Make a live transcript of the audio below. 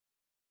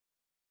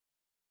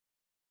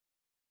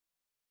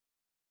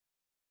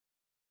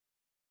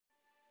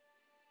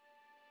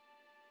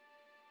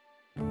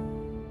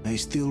I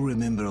still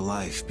remember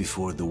life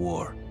before the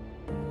war.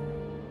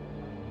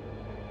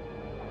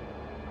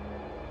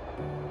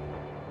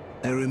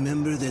 I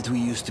remember that we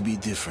used to be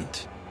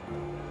different.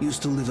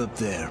 Used to live up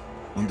there,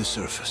 on the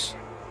surface.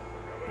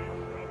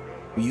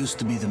 We used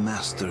to be the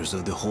masters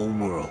of the whole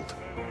world.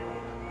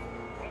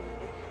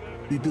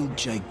 We built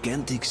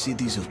gigantic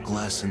cities of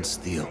glass and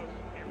steel.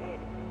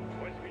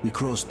 We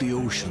crossed the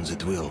oceans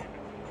at will.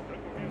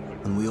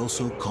 And we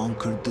also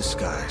conquered the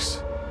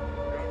skies.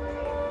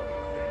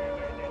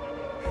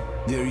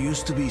 There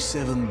used to be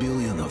 7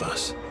 billion of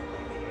us.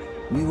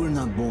 We were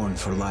not born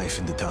for life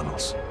in the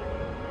tunnels.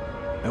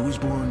 I was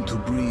born to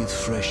breathe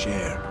fresh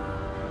air,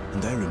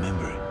 and I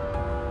remember it.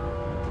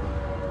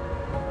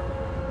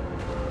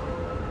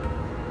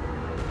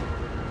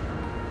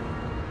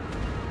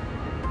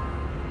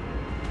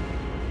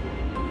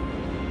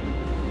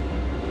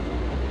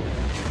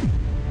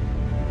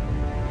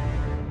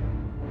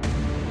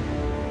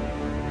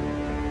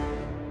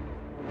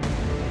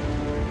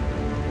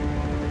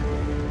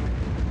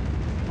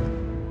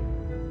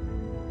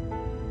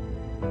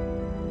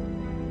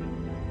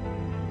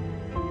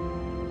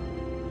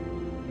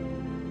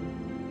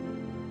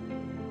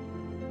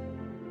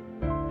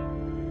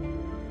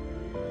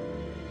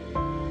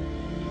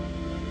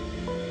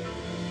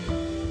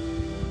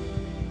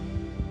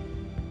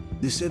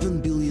 The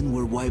 7 billion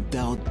were wiped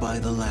out by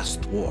the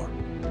last war.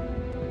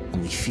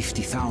 Only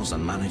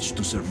 50,000 managed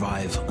to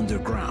survive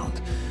underground,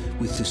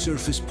 with the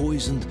surface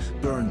poisoned,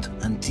 burned,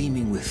 and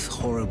teeming with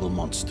horrible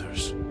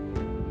monsters.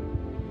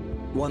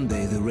 One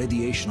day the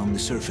radiation on the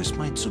surface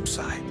might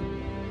subside,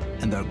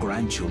 and our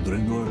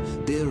grandchildren or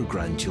their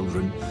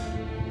grandchildren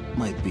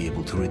might be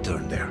able to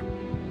return there.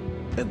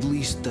 At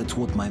least that's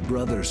what my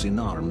brothers in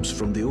arms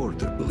from the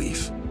Order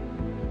believe.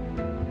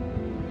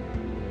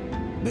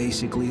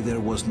 Basically, there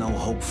was no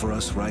hope for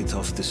us right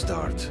off the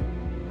start.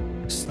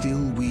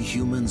 Still, we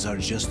humans are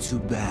just too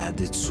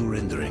bad at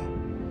surrendering.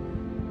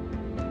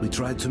 We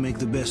tried to make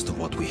the best of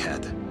what we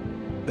had,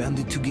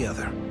 banded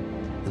together,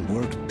 and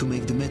worked to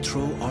make the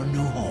Metro our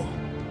new home.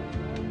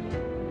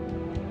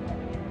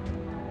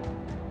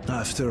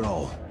 After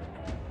all,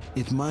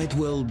 it might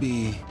well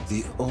be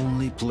the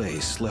only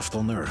place left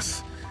on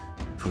Earth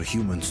for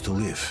humans to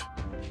live.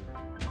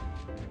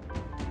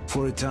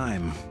 For a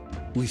time,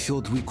 we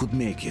thought we could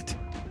make it.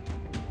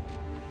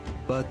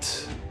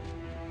 But,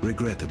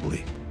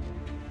 regrettably,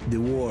 the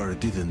war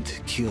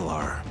didn't kill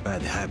our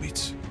bad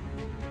habits.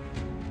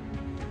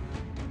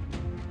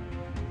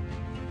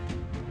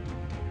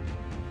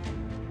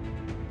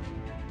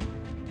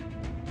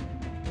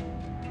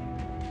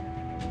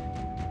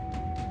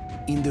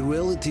 In the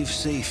relative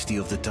safety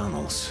of the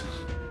tunnels,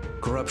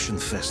 corruption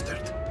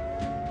festered.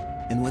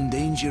 And when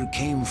danger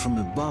came from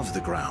above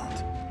the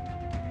ground,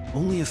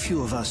 only a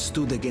few of us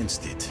stood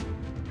against it,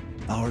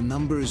 our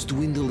numbers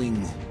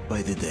dwindling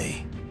by the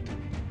day.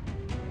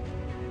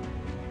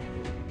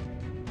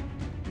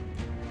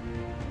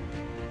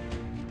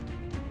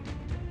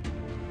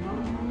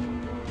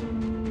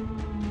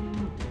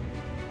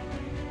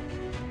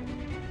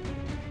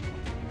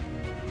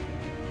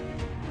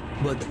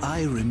 But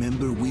I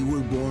remember we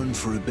were born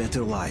for a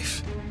better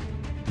life,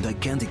 and I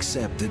can't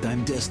accept that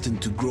I'm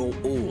destined to grow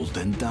old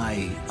and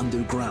die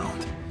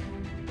underground.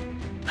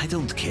 I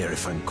don't care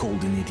if I'm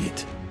called an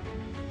idiot.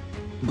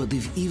 But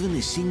if even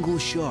a single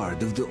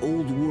shard of the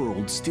old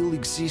world still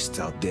exists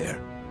out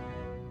there,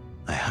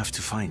 I have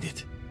to find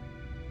it.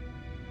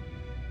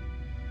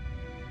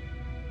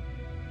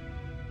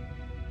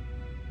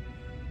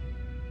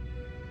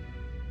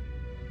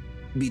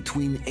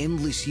 Between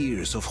endless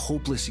years of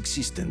hopeless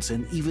existence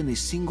and even a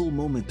single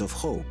moment of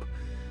hope,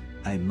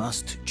 I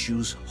must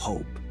choose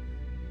hope.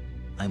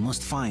 I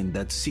must find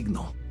that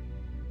signal.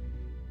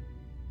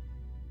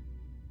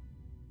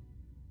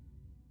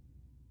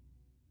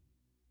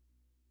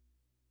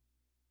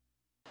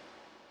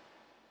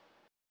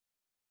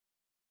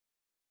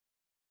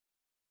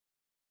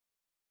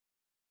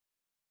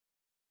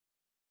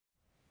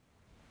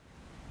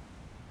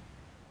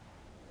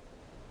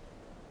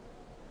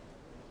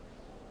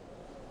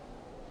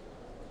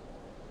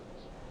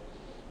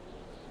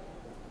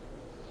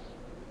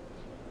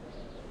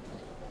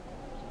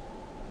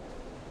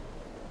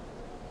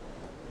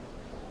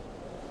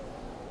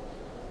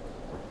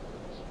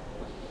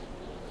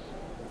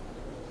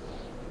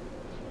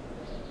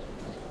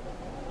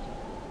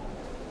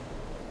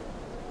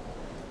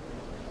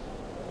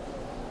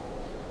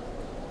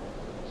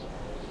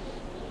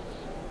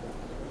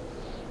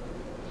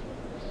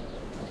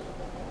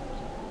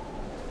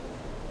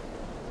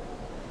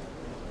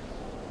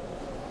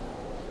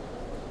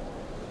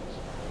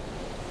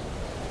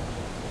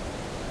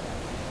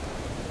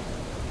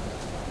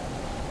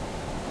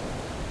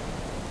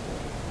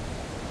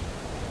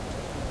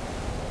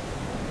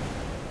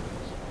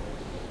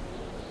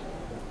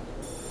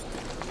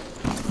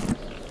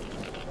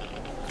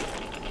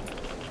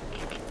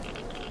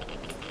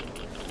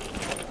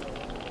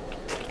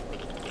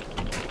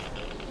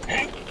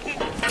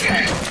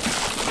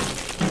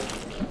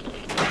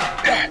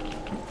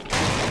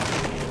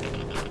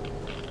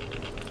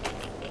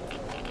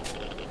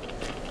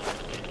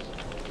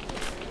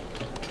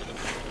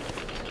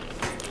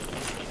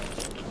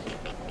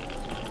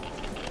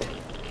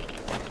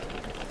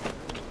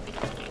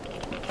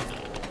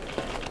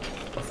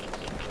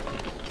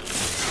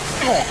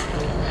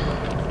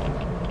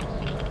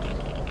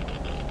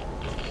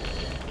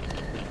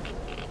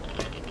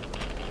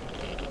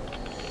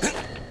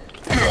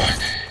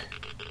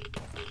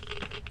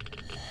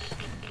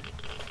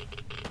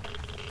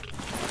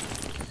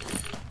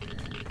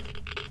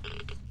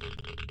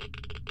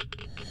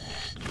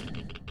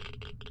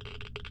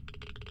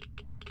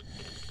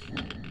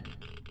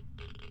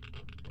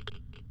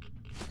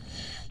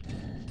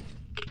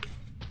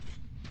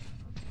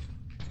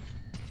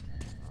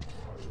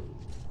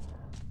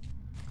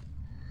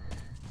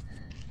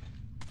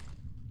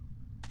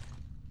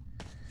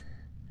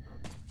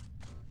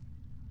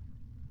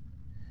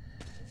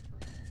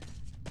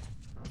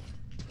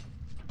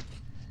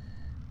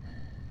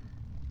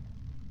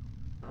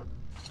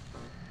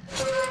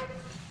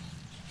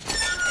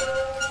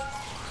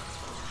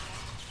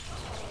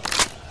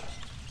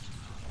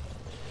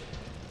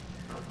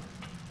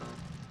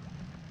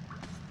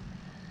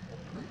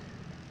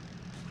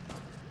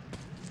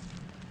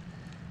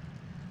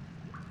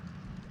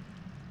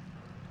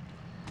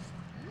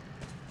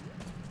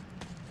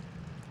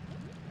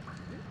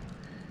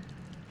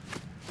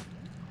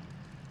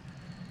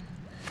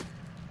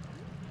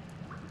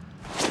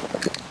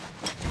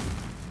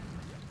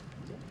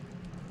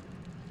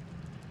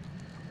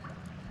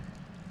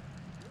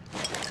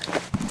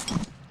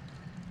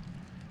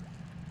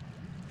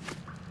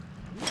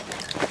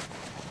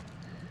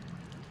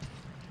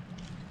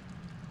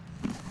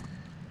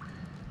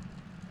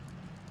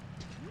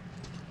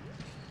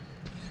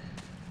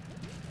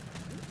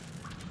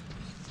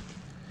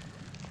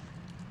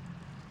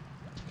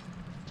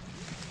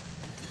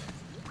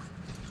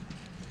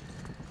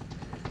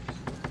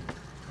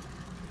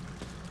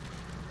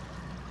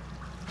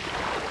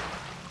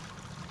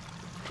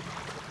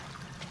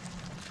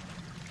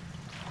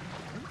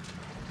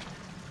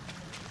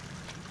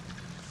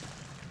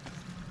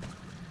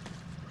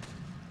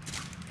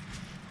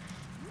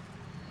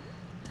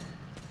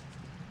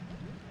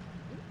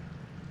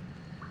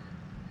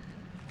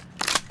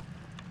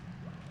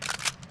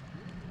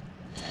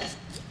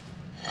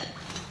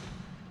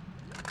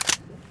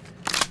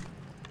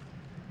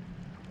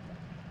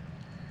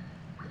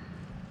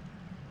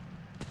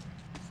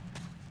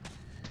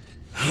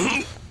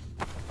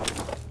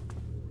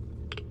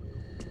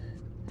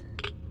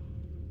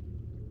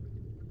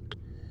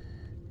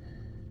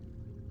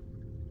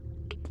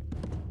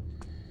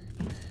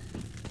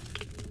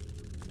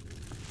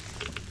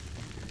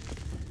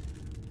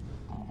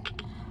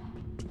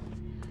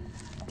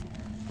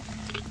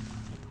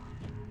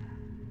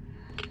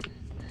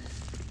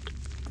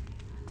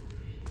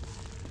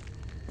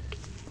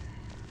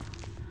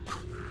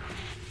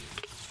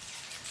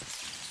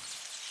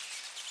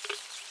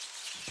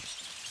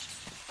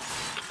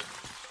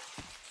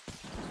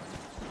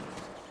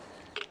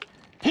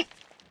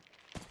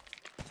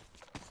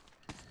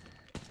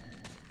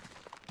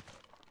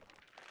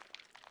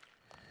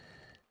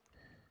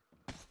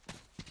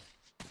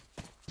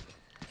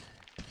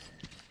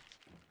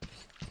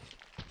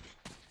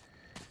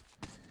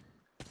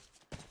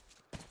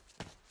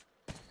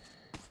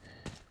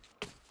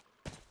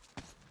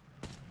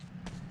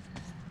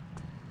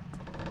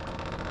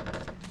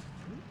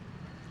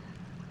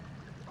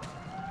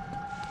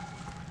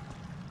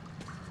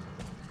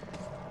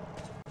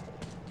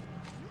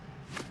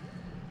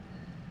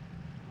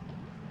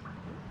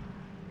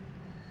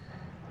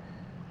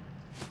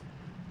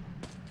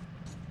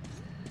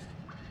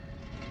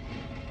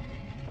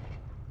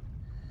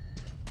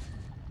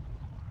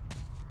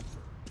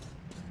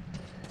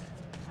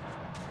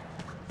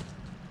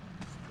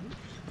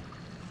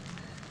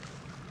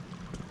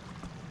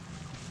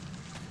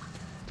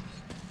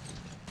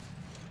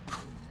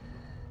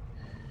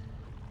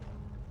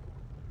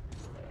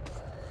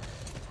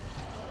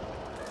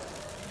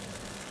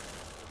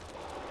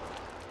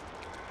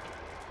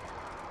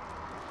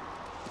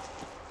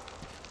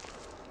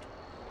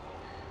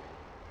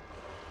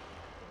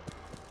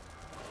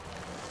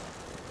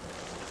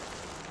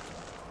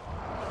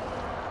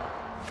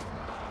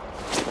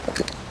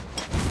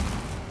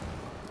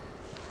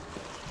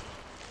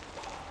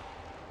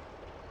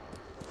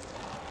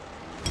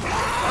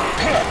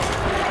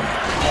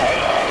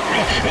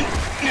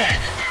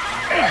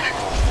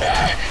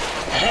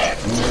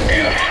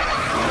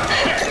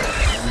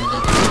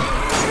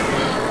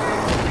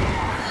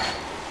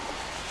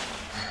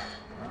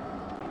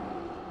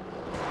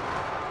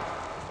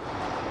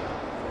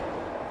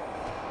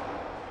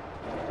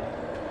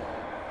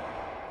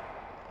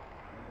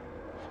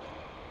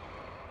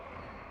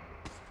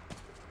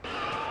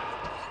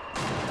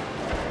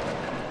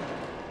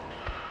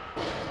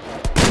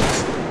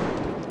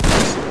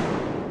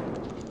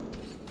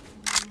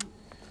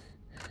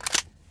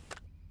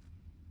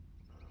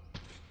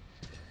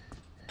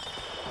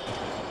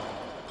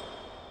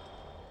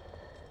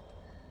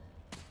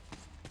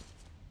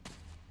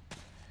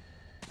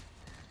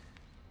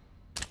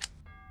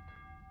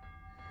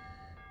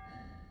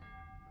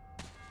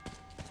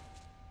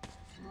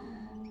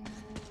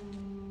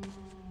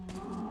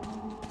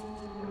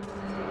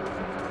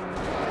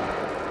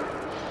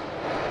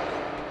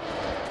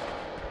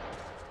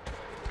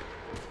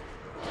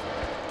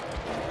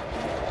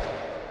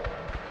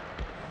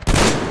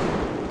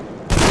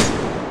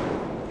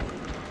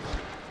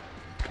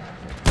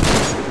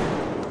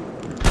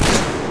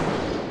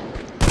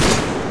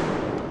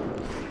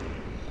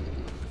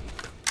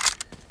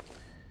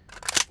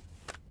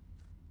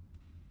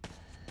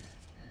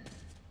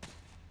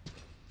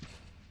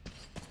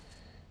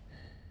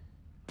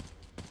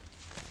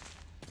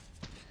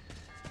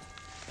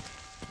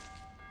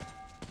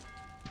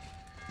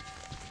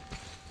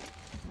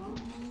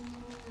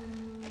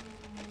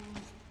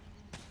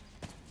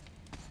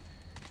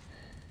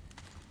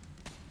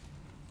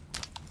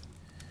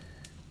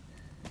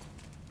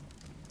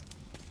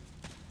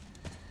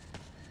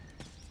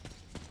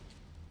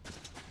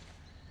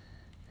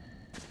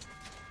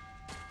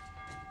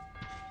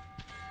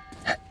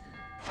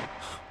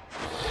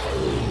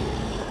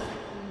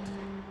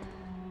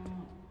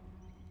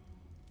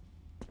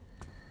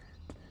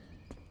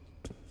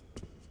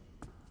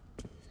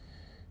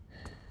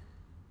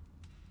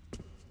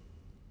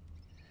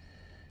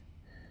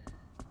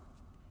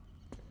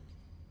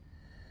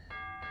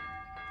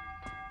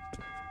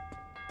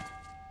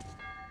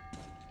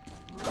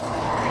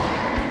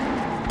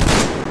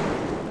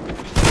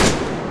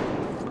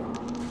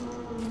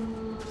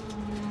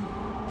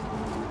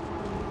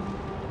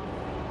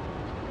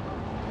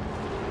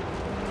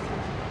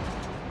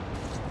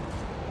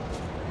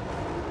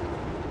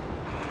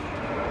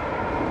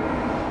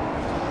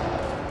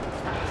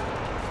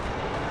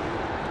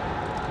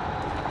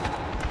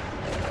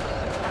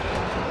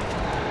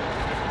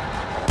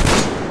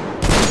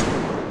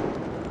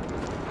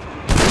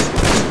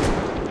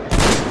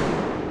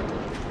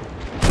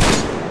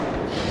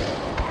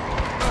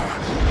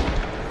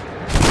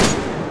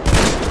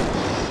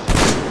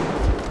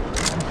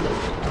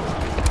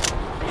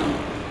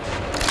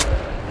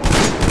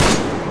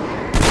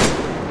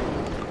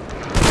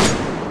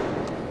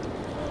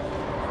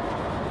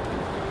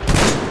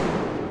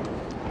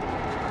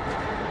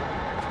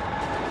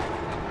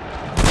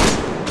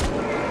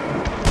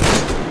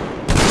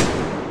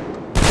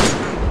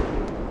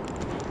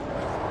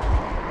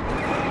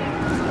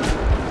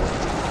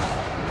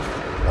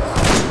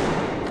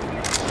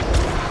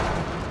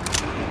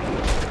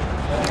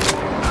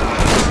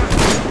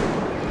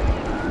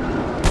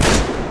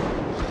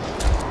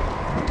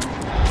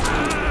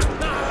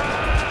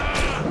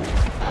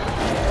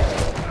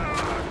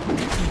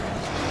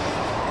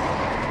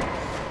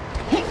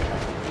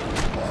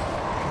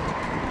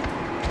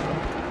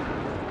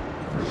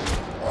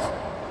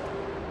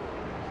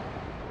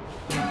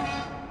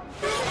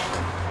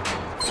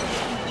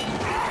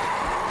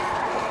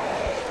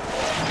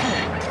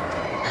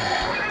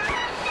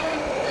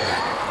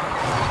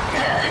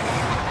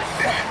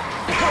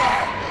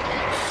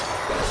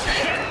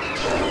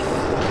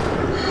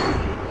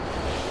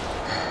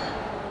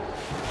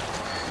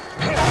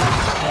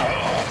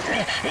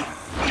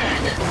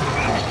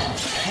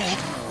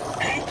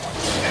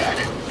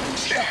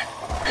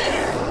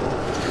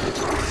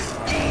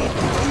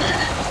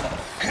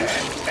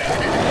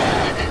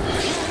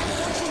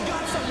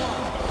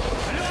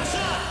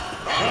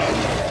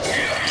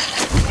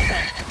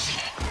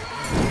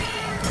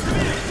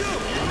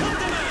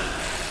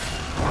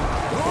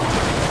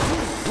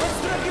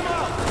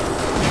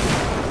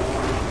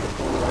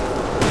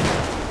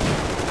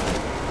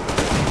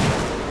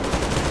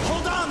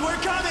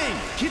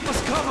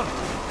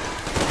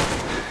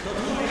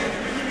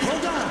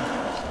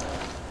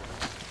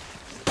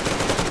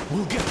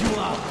 We'll get you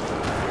out!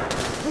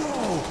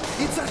 Whoa!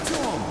 It's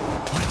Artyom!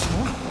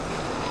 Artyom?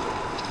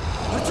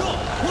 Artyom!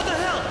 What the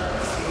hell?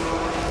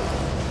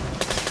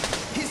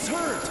 He's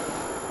hurt!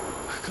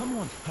 Come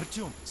on,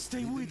 Artyom,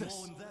 stay with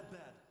us.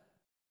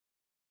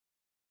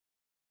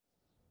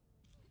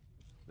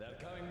 They're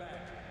coming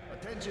back.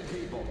 Attention,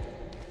 people.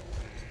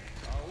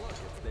 Oh, look,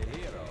 it's the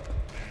hero.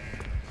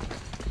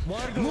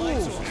 Margo,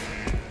 Move!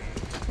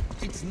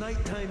 It's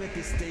nighttime at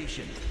the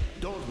station.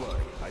 Don't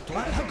worry. I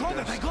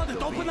got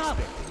it, open up!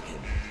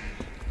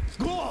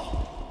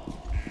 Go!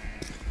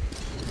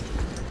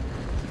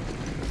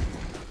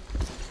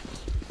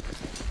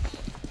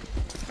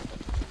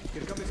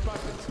 Here come the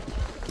Spartans.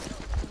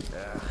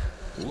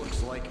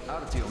 Looks like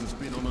Artyom's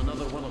been on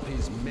another one of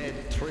his mad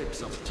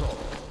trips up top.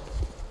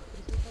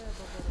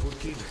 Poor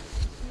kid.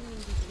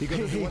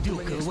 Hey,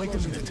 Duke, wait a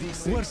minute.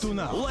 Where to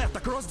now? Left,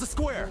 across the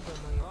square!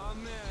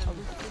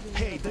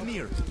 Hey,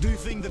 Damir, do you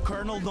think the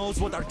Colonel knows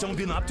what Artyom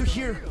been up to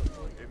here?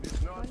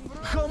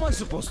 How am I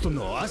supposed to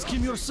know? Ask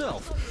him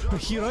yourself.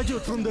 He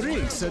radioed from the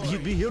ring, said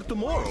he'd be here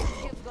tomorrow.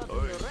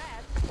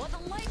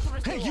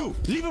 Hey, you!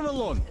 Leave him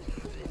alone!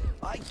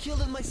 I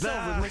killed him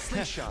myself with my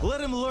slingshot.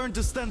 Let him learn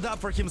to stand up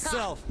for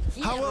himself.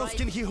 How else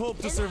can he hope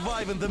to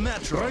survive in the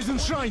metro? Rise and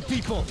shine,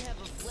 people!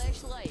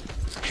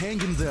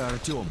 Hang in there,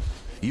 Artyom.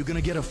 You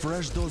gonna get a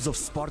fresh dose of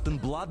Spartan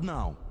blood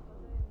now?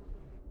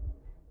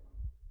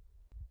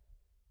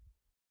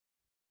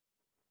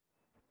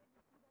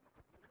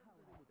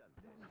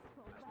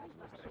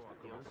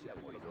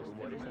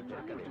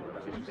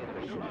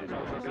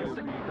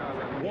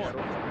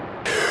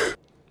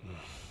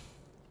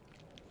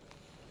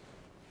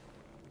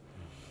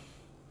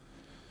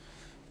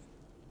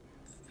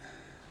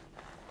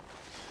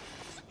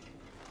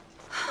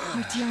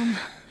 Artyom,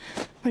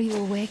 are you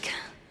awake?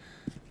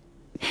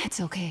 It's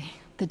okay.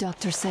 The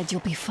doctor said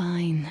you'll be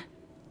fine.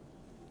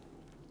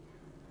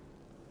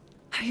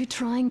 Are you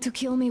trying to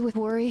kill me with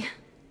worry?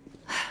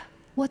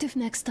 What if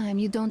next time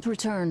you don't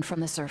return from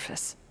the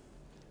surface?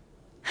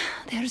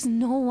 There's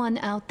no one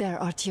out there,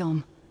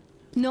 Artyom.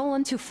 No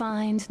one to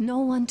find, no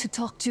one to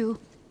talk to.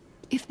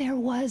 If there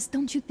was,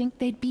 don't you think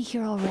they'd be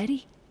here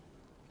already?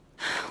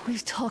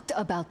 We've talked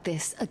about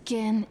this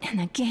again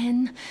and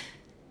again.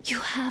 You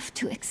have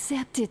to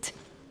accept it.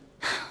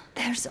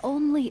 There's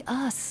only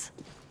us.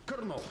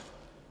 Colonel!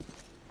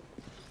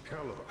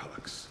 Hello,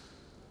 Alex.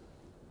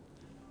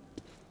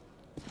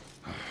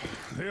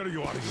 There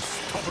you are, you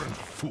stubborn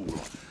fool.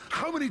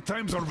 How many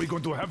times are we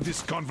going to have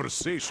this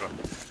conversation?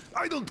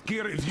 I don't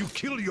care if you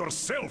kill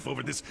yourself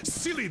over this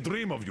silly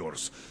dream of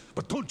yours,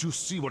 but don't you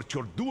see what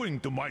you're doing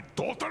to my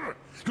daughter?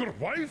 Your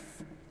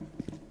wife?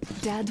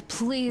 Dad,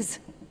 please.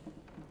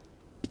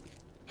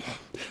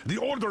 The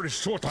Order is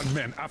short on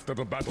men after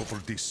the battle for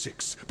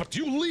D6, but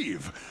you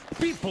leave.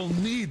 People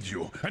need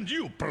you, and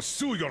you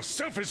pursue your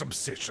selfish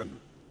obsession.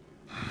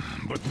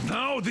 But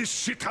now this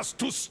shit has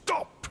to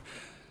stop.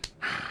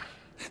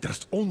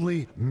 There's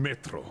only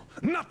Metro,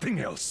 nothing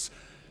else.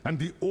 And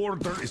the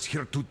Order is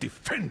here to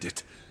defend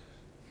it.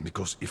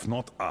 Because if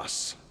not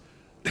us,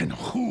 then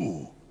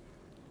who?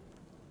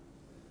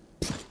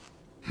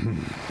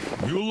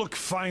 You look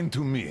fine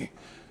to me.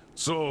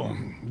 So,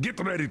 get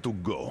ready to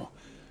go.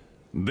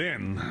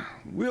 Then,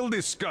 we'll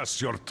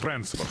discuss your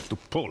transfer to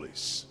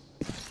Polis.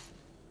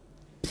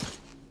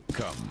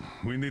 Come,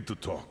 we need to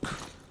talk.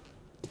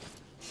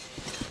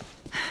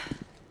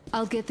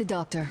 I'll get the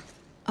doctor.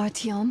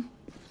 Artyom,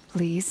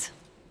 please.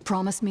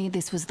 Promise me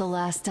this was the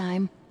last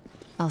time.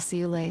 I'll see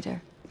you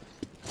later.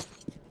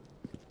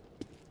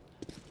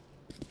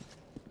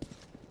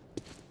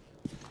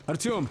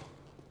 Artyom,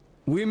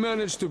 we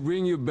managed to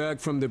bring you back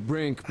from the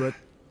brink, but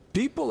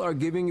people are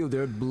giving you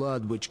their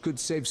blood, which could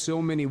save so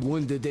many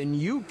wounded, and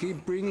you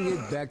keep bringing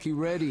it back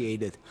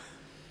irradiated.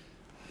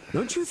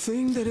 Don't you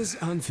think that is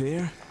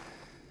unfair?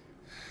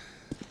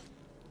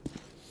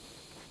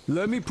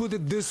 Let me put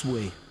it this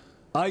way.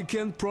 I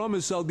can't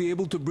promise I'll be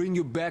able to bring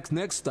you back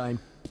next time.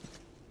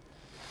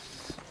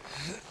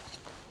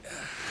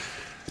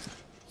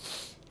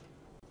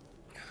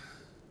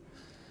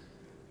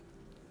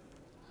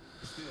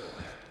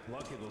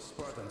 Lucky those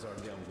Spartans are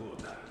damn good.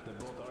 They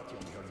brought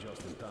Artyom here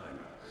just in time.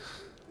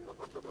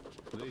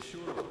 They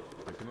sure are.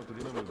 I cannot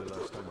remember the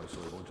last time I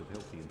saw a bunch of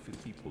healthy and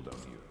fit people down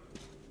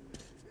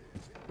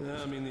here.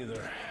 Yeah, me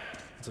neither.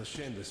 It's a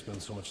shame they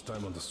spend so much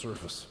time on the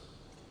surface.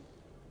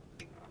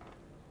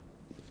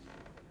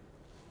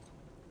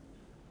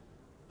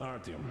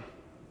 Artyom,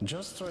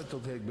 just try to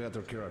take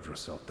better care of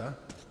yourself, huh?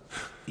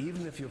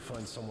 Even if you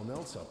find someone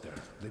else out there,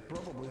 they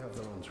probably have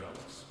their own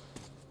troubles.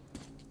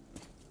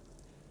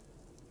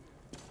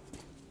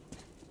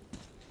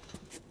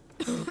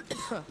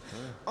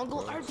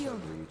 Uncle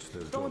Artyom,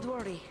 don't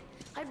worry.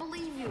 I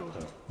believe you.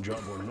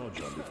 Job or no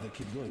job, if they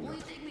keep doing Will that.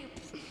 you take me?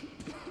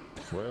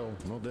 Well,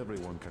 not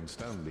everyone can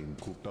stand being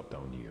cooped up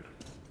down here.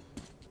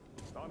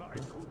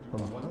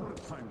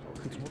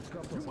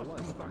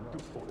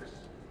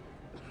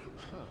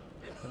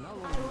 I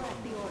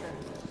left the Order,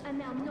 and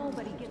now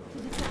nobody gets to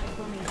decide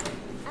for me.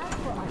 As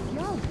for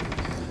Artyom,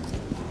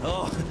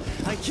 Oh,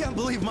 I can't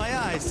believe my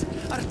eyes.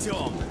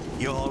 Artyom,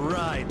 you all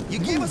right? You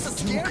gave us a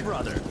scare,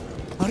 brother.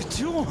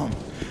 Artyom!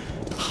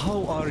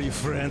 How are you,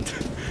 friend?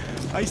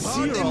 I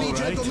see you're Pardon me, all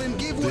right. gentlemen,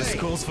 give This way.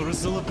 calls for a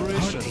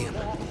celebration. Artyom.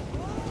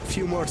 A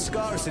few more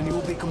scars and you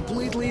will be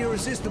completely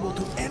irresistible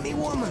to any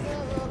woman.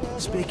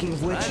 Speaking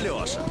of which,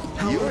 Alyosha,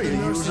 how you're are the your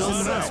nurses in usual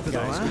the self,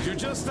 hospital, guys. huh? Could you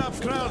just stop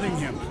crowding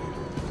him?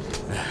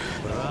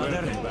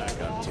 Welcome back,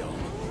 Artyom.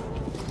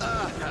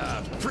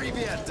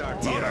 Привет,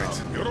 Artyom. All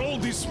right, you're all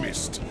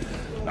dismissed.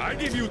 I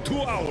give you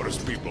 2 hours,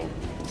 people.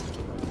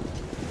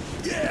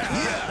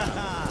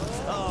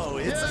 Oh,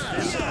 it's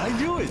official. I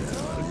knew it.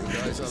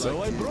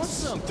 So I brought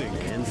something.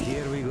 And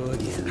here we go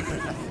again.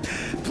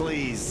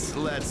 Please,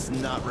 let's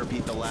not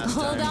repeat the last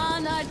Hold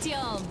time. on,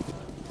 Artyom.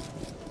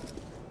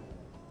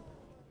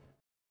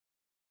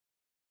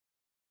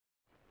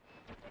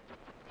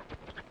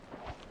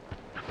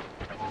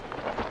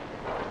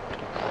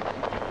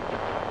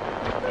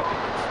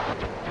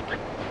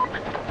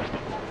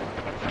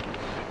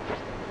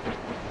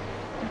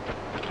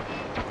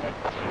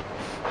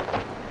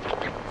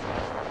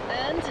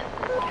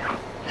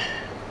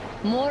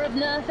 More of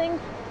nothing?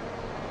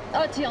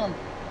 Artyom,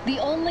 the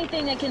only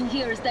thing I can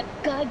hear is that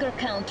Geiger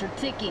counter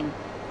ticking.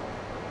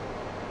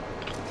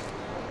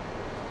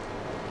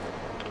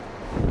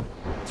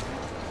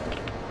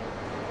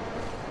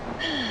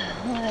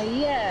 Why,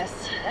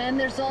 yes, and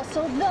there's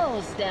also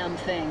those damn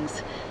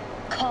things.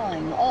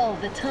 Calling all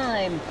the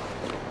time.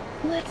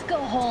 Let's go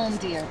home,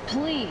 dear,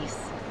 please.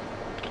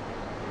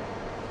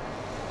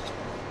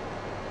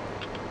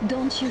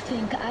 Don't you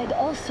think I'd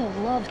also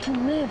love to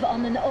live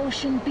on an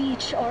ocean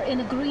beach or in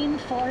a green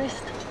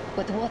forest?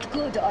 But what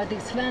good are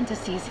these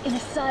fantasies in a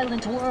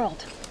silent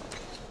world?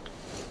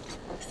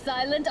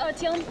 Silent,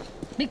 Artyom?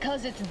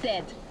 Because it's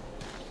dead.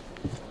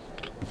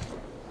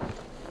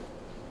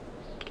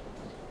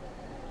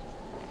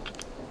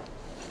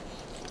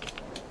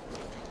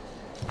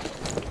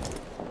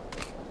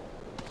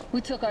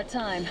 We took our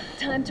time.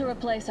 Time to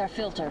replace our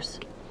filters.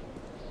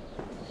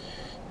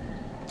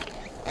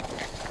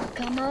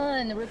 Come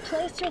on,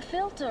 replace your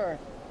filter.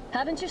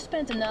 Haven't you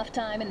spent enough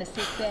time in the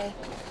sick bay?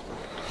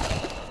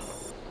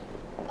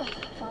 Oh,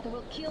 Father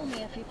will kill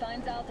me if he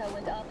finds out I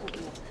went up with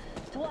you.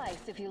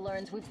 Twice if he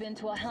learns we've been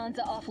to a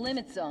Hansa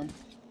off-limit zone.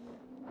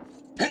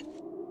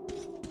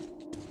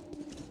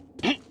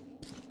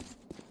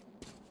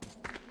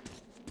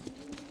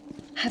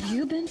 Have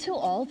you been to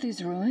all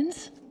these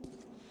ruins?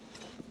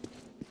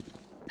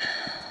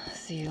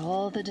 See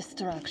all the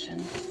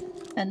destruction.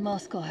 And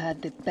Moscow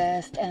had the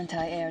best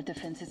anti-air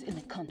defenses in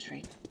the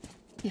country.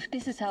 If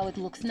this is how it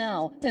looks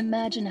now,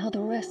 imagine how the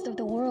rest of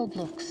the world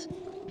looks.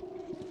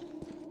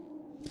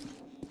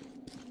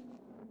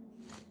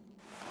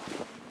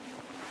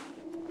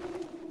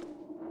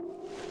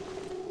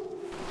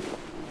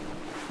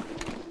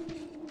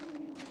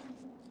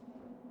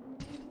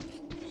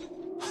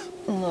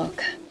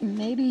 Look,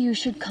 maybe you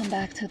should come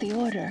back to the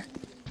Order.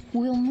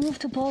 We'll move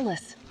to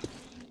Polis.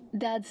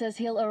 Dad says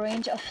he'll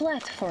arrange a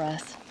flat for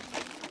us.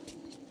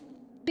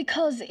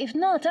 Because if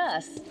not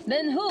us,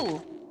 then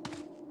who?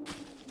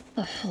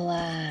 A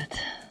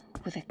flat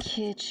with a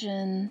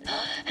kitchen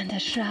and a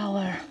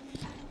shower.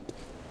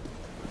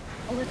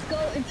 Let's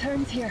go in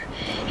turns here.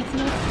 It's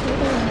not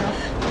stable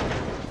enough.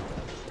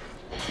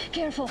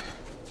 Careful.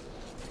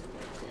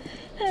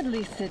 At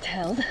least it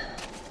held.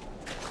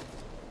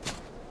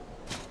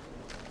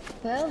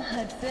 Well,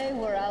 I'd say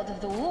we're out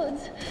of the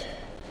woods.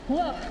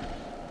 Whoa!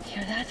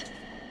 Hear that?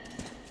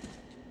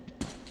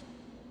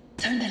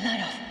 Turn the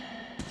light off.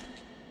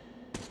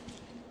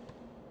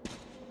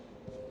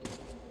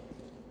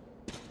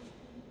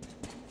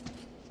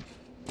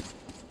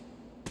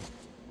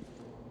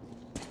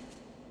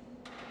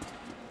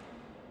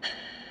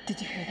 Did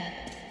you hear that?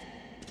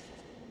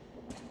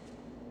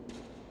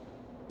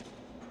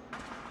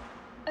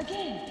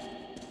 Again!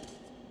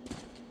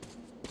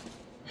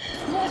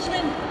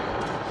 Watchman!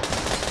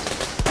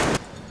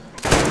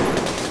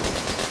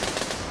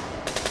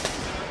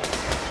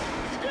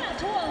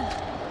 Scratch one!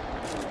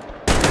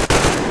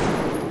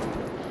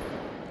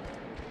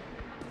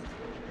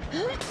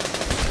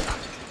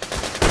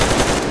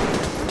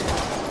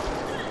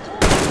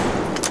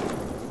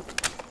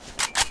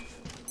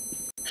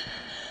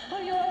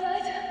 Are you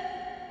alright?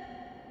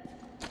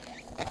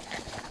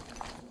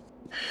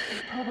 They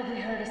probably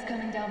heard us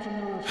coming down from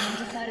the roof and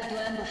decided to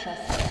ambush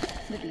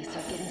us. The beasts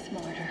are getting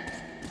smarter.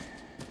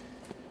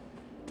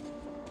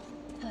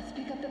 Let's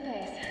pick up the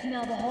pace.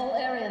 Now the whole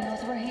area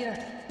knows we're here.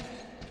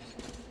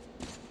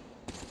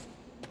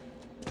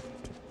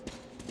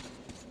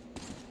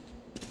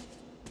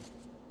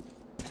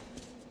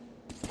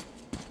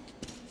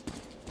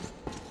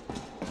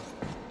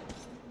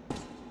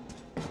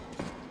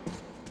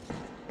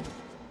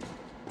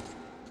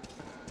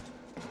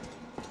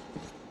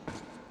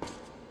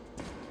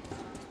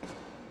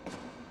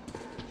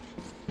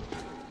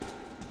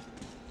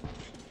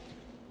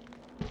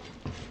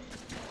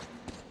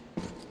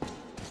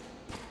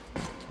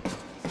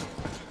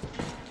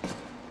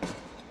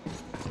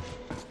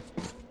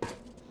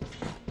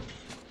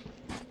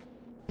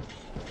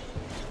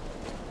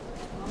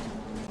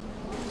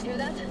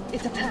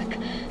 It's a pack.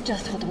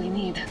 Just what we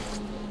need.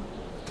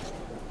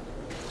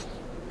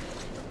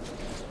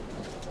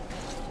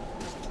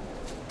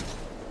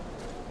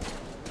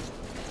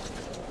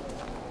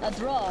 A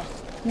draw.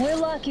 We're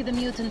lucky the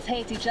mutants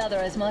hate each other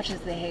as much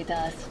as they hate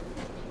us.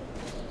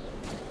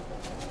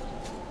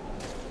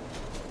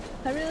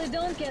 I really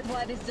don't get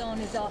why this zone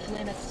is off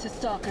limits to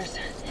stalkers.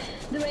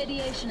 The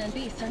radiation and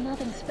beasts are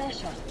nothing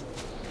special.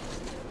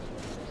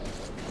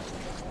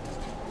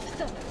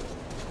 Stop.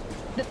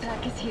 The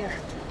pack is here.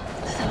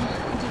 So,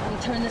 do we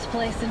turn this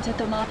place into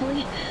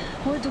Thermopylae,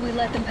 or do we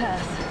let them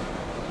pass?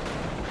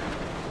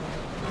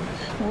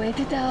 Wait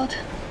it out.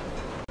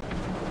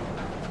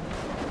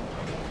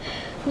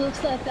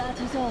 Looks like that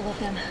was all of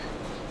them.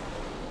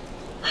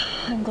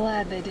 I'm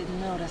glad they didn't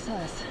notice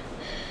us.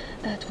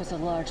 That was a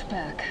large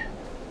pack.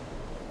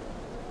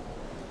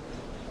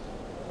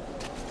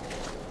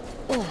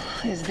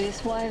 Oh, is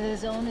this why the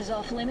zone is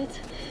off limits?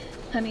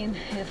 I mean,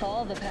 if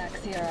all the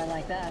packs here are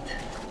like that.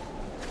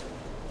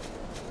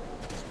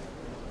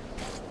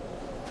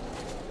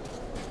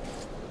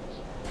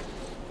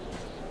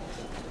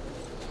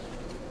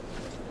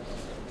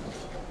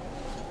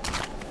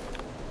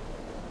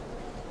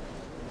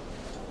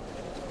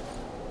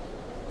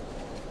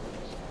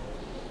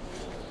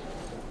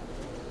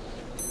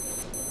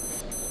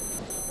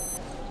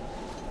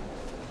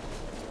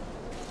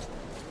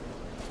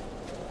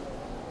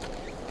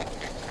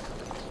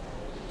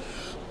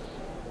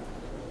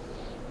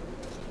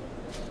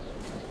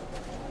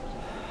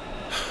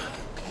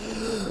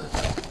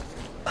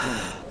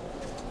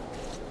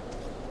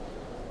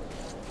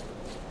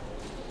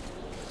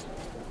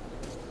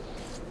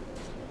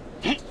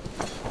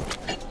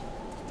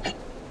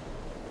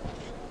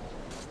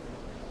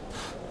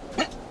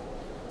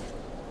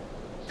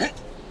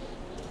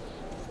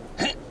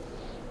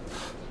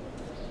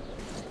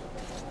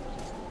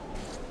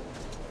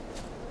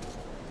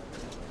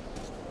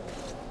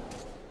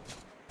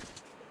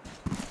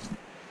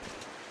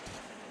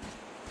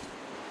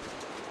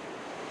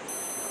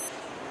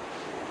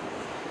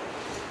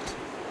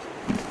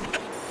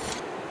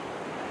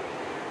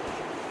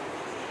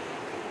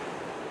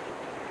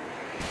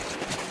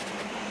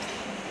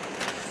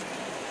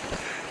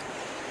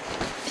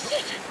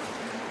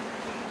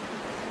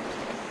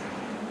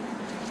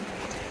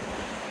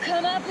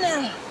 Come up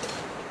now.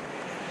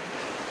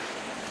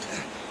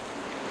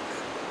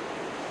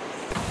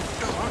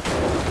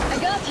 I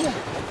got you.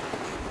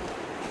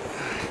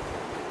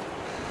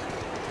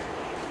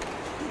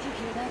 Did you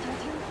hear that,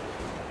 Artyom?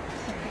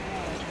 Something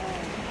was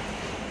wrong.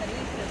 At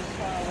least it was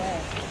far away.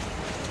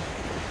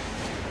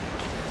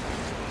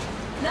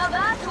 Now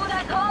that's what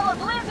I call a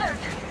blizzard.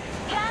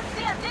 Can't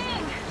see a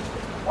thing.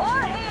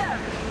 Or hear.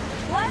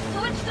 Let's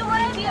switch to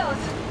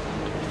radios.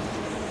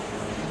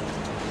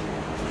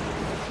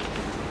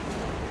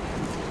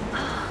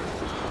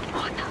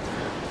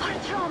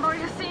 Artyom, are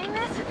you seeing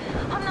this?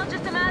 I'm not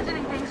just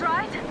imagining things,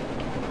 right?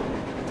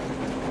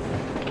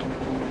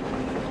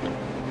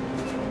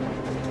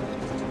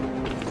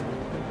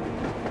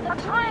 A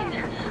train!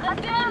 A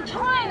damn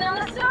train on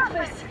the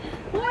surface!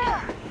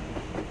 Where?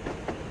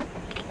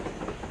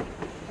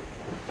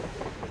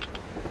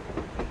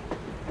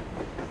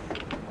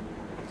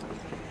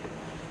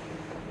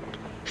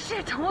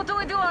 Shit, what do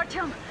we do,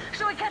 Artyom?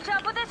 Should we catch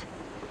up with it?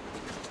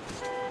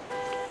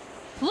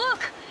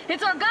 Look!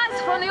 It's our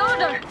guys from the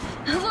Order!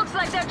 Looks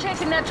like they're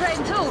chasing that train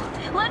too.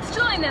 Let's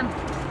join them!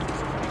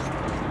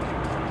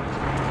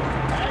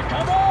 Hey,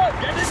 come on!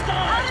 Get this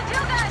done! How did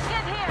you guys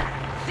get here?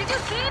 Did you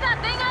see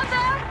that thing out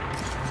there?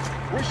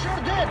 We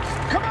sure did!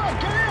 Come on,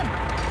 get in!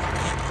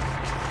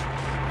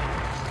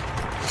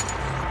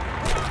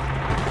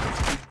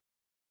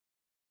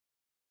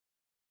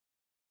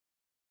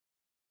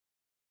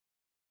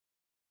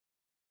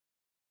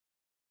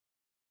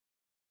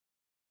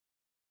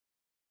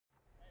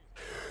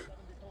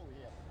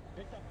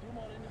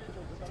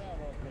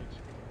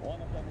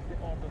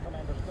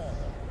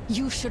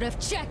 You should have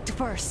checked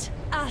first,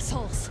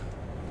 assholes!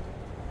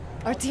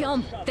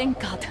 Artyom, thank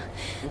God.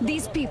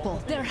 These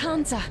people, they're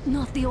Hansa,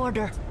 not the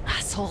Order.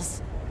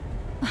 Assholes.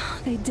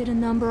 They did a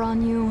number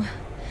on you.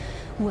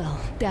 Well,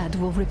 Dad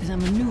will rip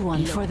them a new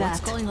one for that.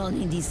 What's going on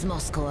in this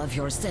Moscow of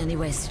yours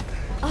anyways?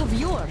 Of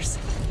yours?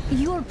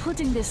 You're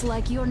putting this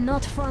like you're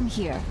not from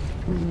here.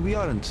 We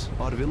aren't.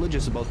 Our village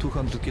is about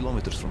 200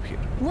 kilometers from here.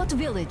 What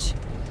village?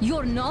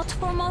 You're not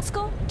from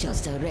Moscow?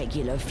 Just a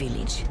regular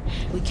village.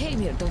 We came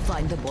here to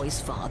find the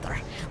boy's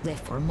father.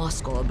 Left for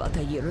Moscow about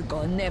a year ago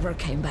and never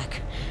came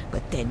back.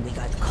 But then we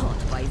got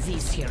caught by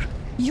these here.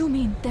 You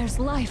mean there's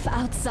life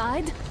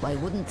outside? Why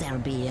wouldn't there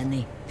be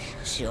any?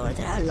 Sure,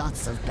 there are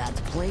lots of bad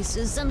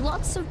places and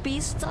lots of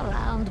beasts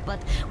around,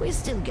 but we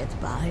still get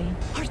by.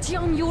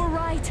 Artyom, you were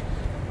right.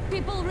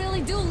 People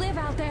really do live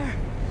out there.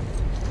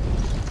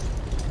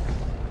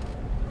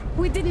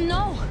 We didn't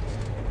know.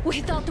 We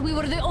thought we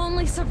were the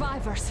only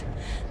survivors.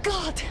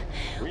 God,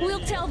 we'll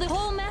tell the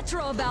whole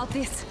metro about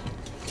this.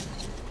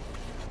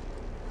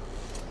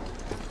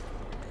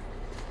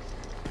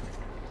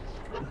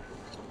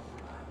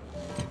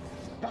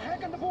 The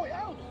heck and the boy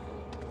out!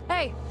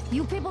 Hey,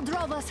 You people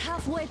drove us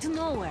halfway to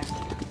nowhere.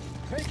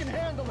 They can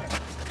handle it.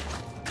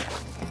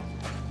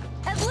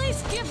 At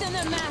least give them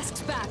their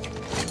masks back.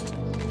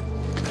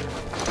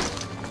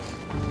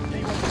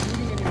 They won't be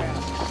needing any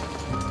masks.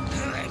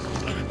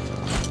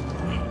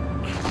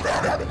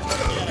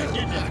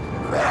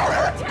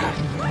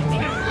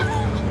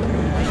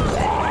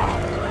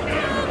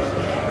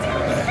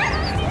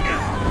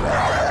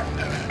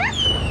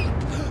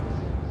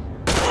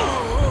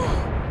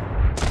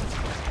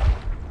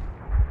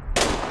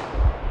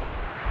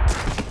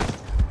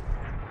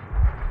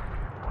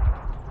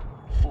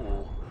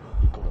 Fool,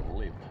 you could have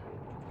lived.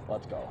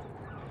 Let's go.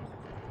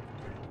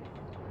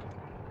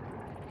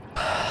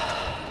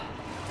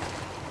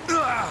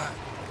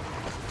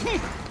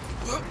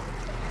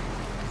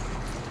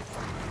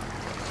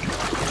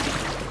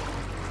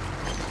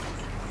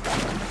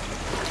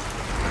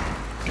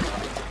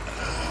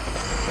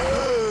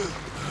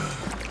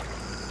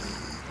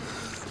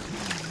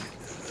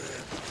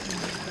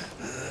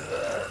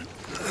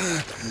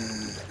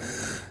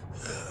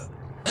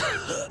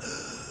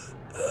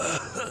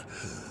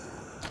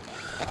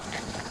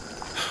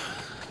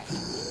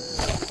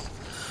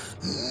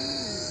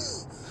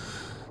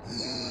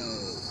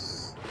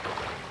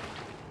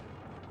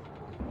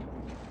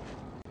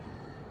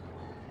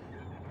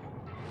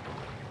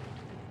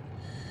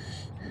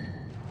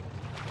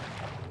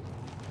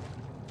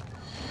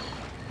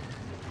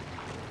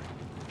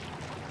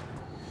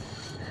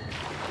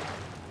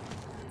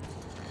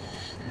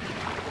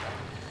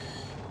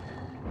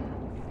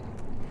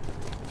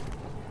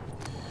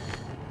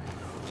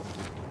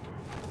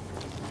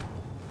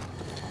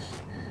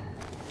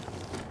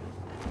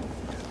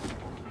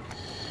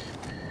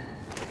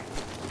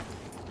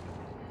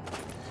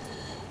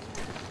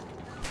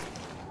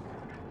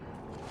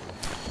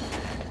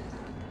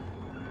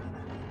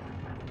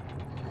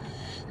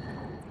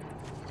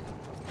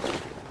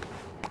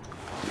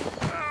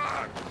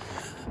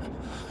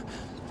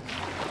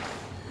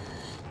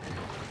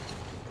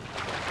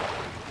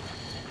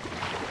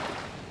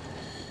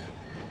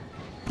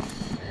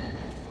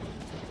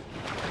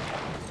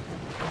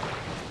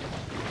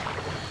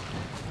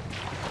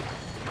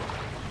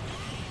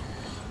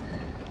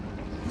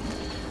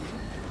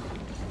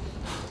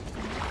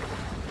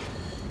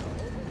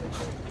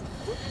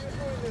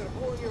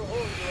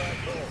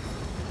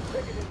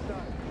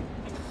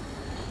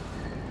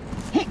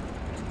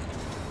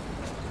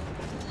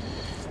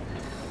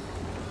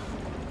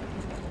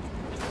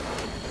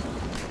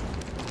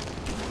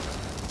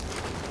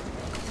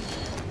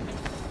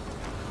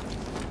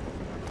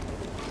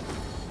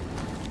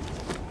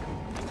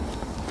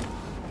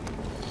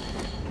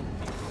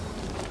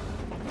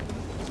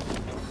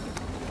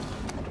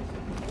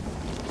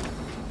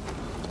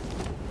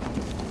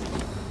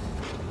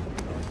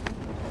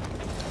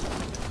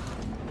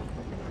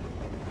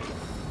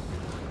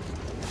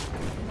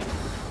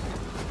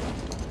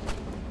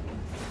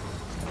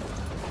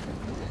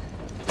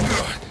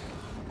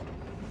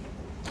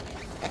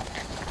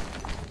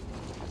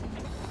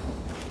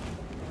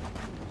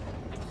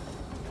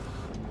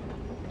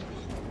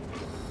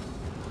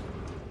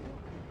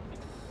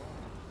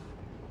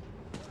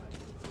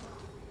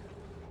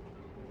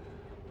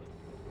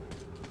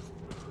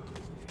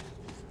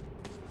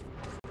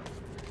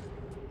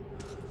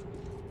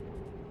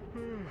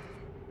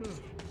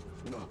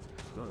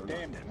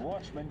 Damn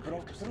watchman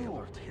broke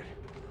through.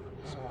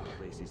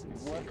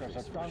 Workers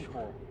are done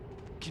for.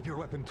 Keep your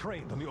weapon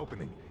trained on the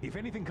opening. If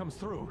anything comes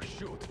through,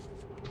 shoot.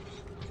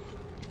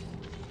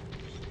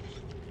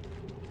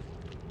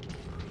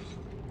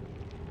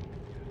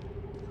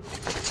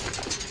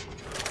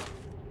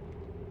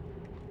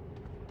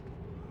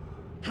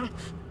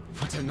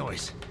 What's the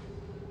noise?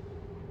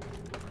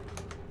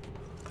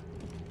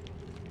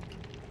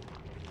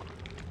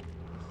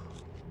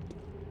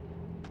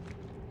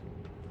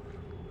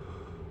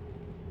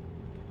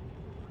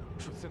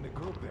 Should send a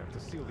group there to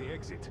seal the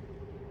exit.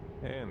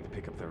 And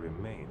pick up their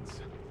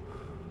remains.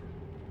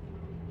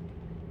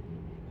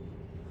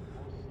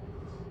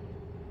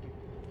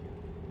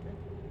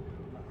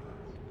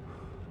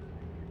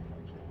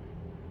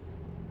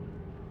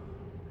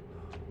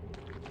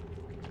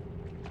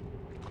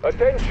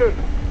 Attention!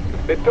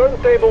 The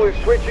turntable is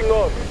switching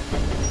on.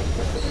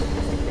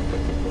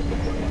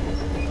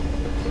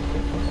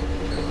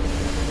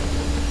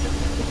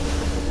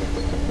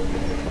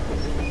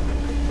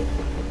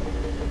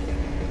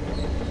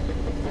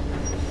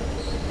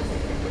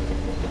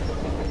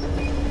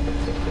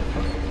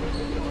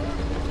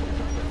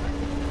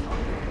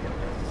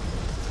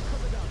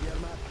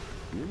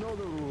 You know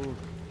the rules.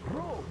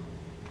 Throw!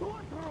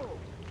 What throw?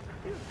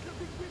 You're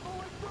shooting people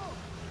with throw!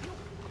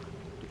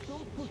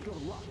 Don't push your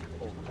luck,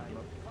 old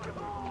timer.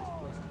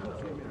 Put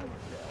him in the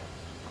cell.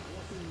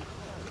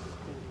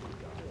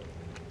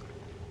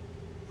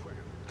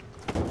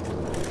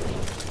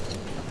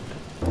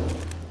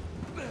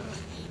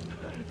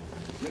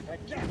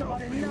 I've just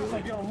about enough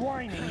of your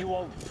whining, you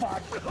old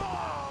fuck! You're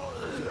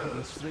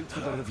heading straight to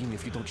the ravine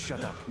if you don't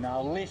shut up.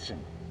 Now listen,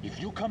 if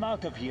you come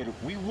out of here,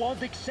 we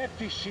won't accept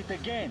this shit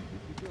again.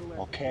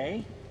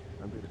 Okay?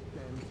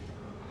 Understand?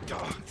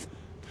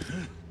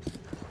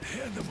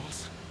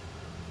 Animals.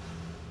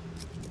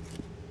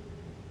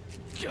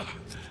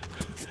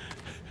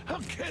 How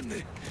can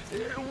they?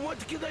 What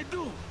can I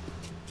do?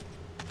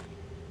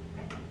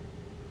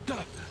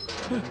 The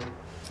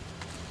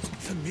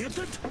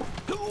mutant?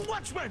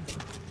 Watchman!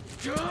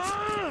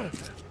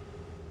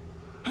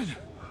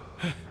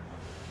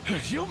 A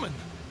human?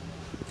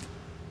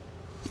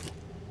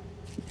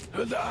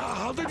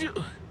 How did you...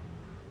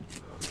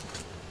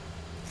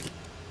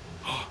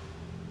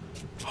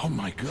 Oh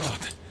my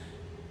God.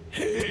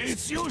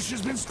 It's you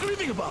she's been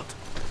screaming about.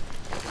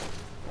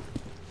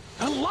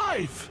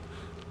 Alive!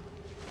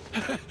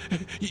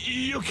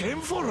 You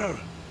came for her.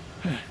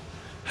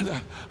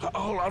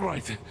 All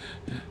right.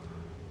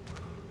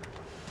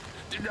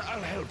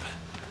 I'll help.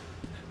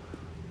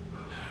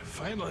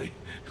 Finally,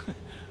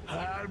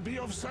 I'll be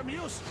of some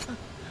use.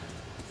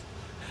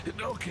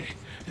 Okay,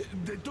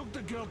 they took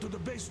the girl to the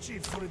base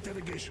chief for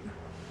interrogation.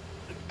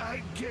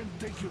 I can't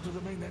take you to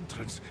the main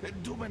entrance.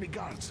 Too many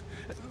guards.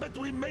 But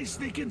we may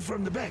sneak in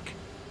from the back.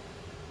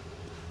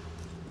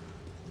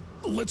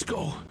 Let's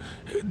go.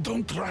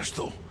 Don't rush,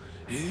 though.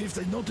 If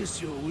they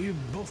notice you, we're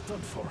both done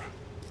for.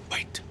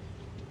 Wait.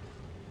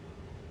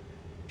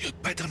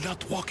 You'd better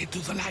not walk into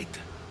the light.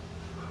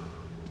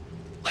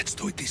 Let's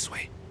do it this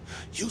way.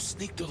 You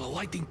sneak to the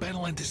lighting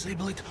panel and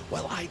disable it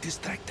while I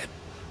distract them.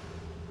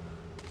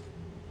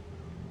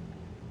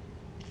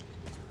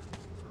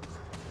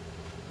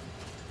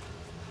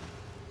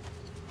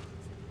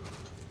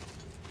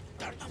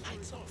 Turn the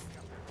lights off.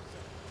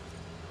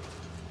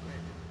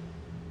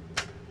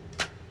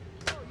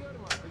 Oh,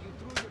 Yerma, are you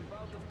through your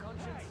bout of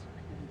conscience?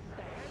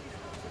 The hell is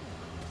happening?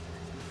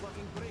 You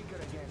fucking breaker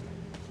again.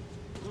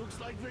 Looks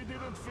like they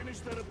didn't finish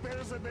the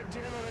repairs at the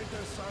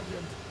generator,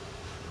 Sergeant.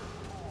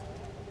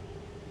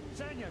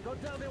 Senya, go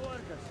tell the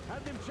workers.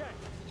 Have them check.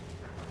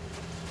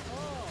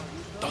 Oh,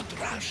 you Don't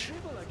rush.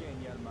 again,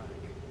 Yerma.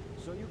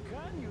 So you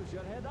can use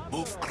your head up.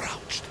 Move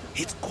crouched.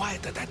 It's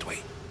quieter that way.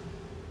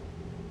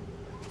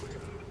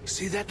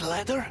 See that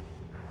ladder?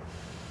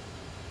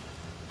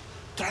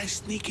 Try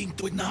sneaking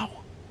to it now.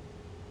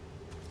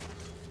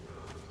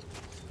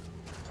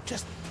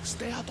 Just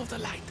stay out of the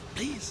light,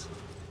 please.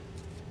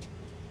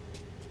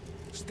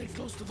 Stay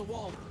close to the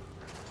wall.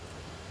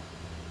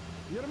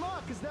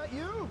 Yermak, is that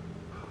you?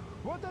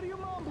 What are you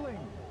mumbling?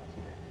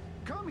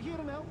 Come here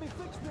and help me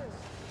fix this.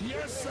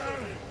 Yes, sir.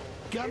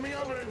 Got me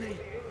already.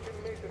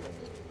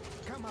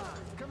 Come on,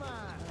 come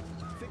on.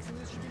 Fixing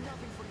this should be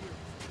nothing for you.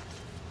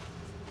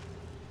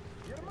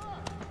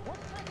 Yermak,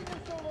 what's taking you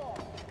so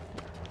long?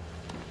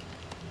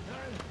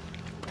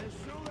 The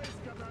shoelace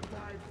got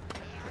untied.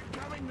 I'm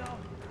coming now.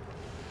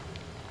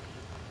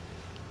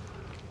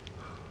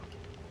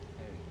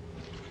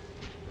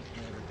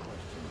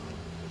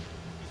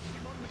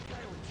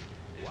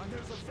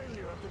 There's a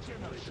failure at the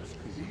generators.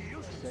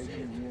 You should see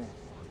it.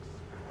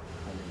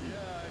 Yeah,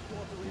 I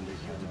thought we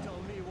need you to tell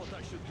me what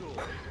I should do.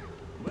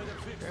 Better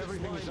fix this.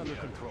 Everything is under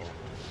control.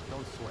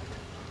 Don't sweat.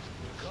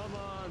 Come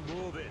on,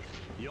 move it.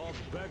 You old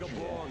bag of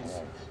bones.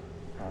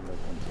 Under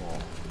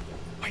control.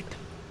 Wait.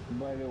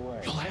 By the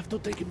way, you'll have to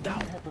take him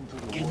down.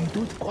 Can you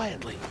do it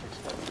quietly?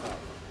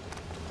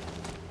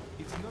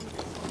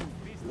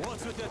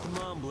 What's with that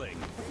mumbling?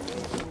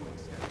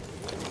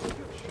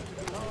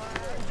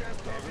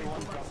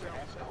 Everyone got to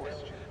ask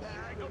questions.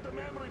 I got a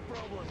memory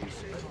problem, you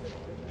see.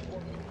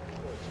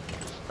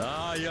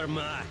 Ah, you're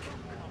Mac.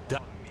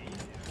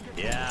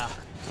 Yeah.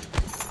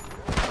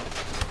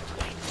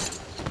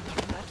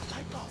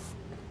 Light off.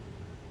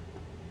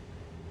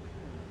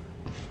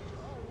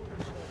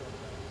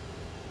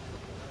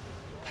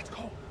 Let's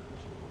go.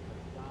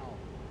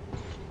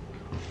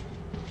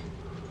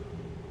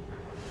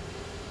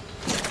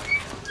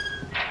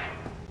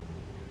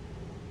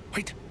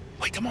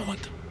 Wait a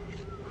moment.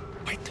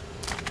 Wait.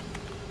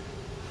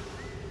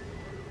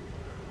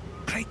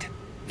 Great.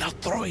 Now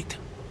throw it.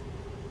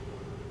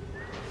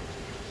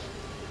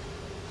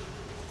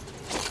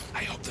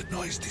 I hope the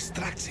noise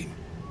distracts him.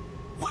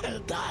 Well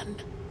done.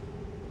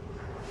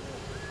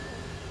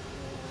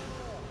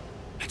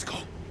 Let's go.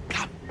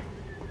 Come.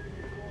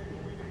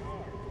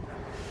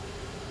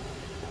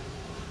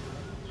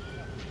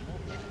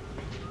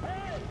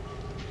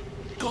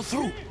 Go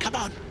through. Come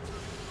on.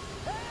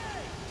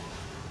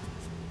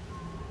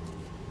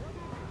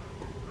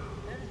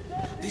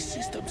 This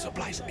system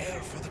supplies air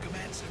for the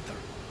command center.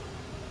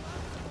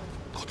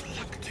 Good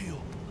luck to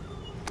you.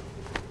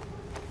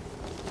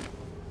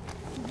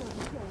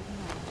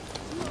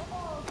 You're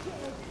all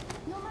dead.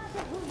 No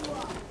matter who you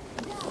are,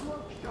 that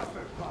will... Shut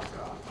it,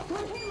 Parker.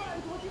 When he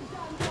learns what you've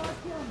done to our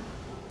children,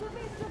 to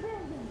these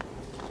civilians,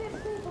 these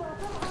people are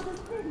from other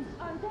cities,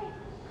 aren't they?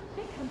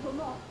 They come to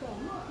Moscow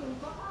looking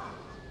for us.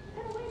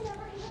 And we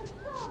never even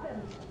saw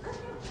them, because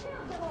you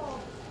killed them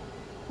all.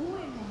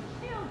 Women,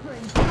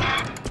 children.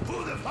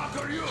 Who the fuck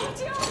are you?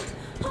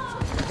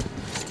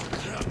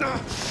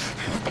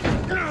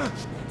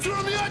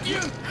 Throw me at you! You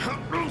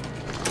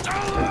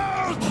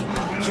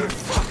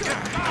fucker!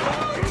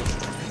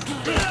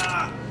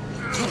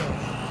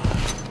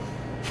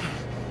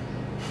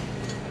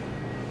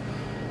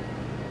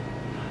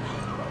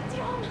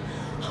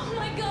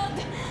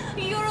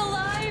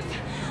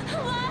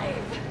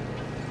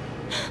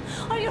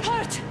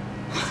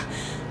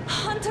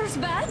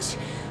 badge?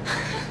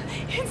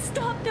 It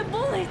stopped the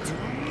bullet!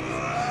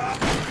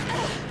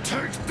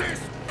 Take this,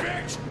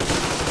 bitch!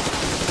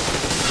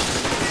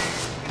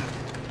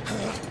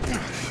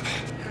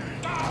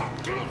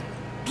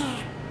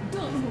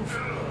 Don't move.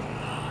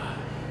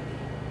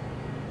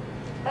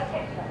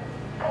 Attention.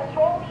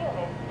 Control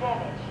unit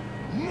damaged.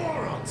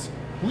 Morons!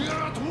 We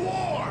are at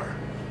war!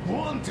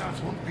 One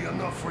death won't be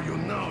enough for you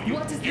now, you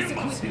What is this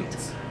imbeciles!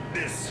 equipment?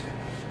 This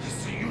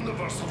is the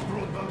universal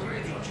broadband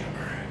radio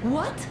jammer.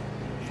 What?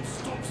 It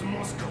stops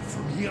Moscow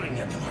from hearing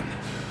anyone,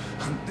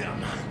 and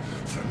them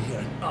from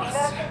hearing us.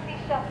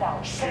 Emergency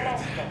shutdown. Shit!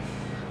 Commencing.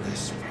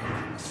 This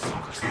fucking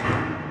sucks.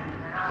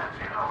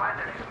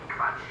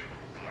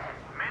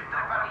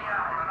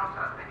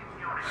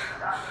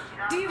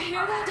 Do you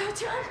hear that,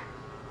 Artyom?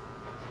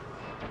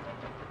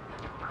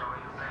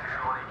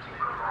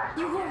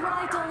 You were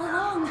right all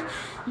along.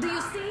 Do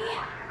you see?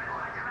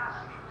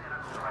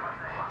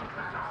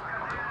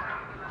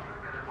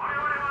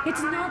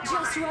 It's not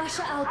just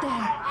Russia out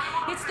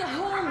there. It's the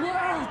whole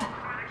world.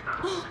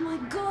 Oh my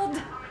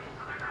God.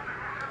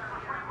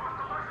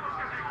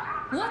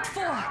 What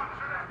for?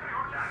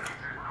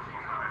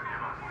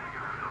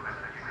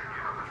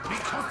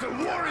 Because the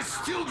war is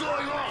still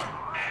going on,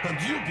 and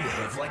you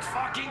behave like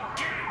fucking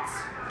kids.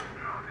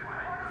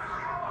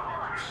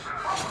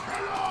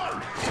 Hang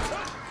on!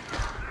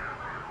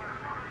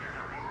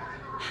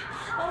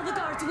 All the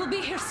guards will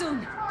be here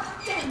soon.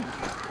 Damn.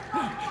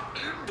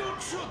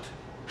 Don't shoot!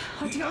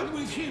 Artyom? I'm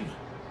with him.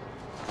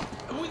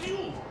 With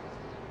you.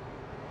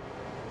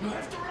 You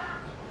have to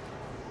run.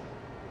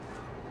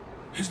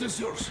 Is this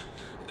yours?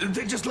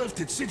 They just left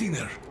it sitting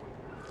there.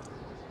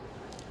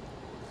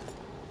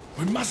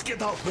 We must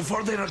get out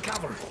before they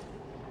recover.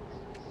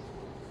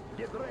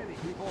 Get ready,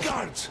 people.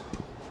 Guards!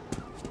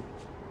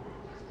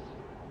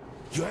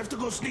 You have to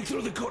go sneak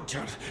through the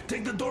courtyard.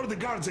 Take the door the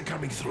guards are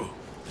coming through.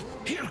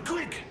 Here,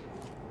 quick!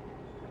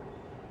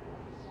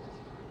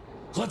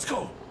 Let's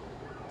go!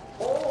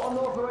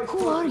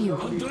 Who are you?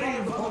 Andrei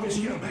Ivanovich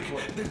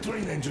Yermak, the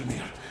train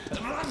engineer.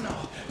 Run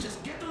now!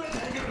 Just get to that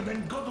hangar,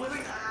 then God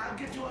willing, I'll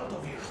get you out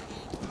of here.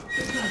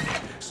 Take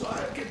time, so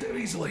I'll get there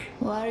easily.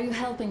 Why are you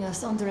helping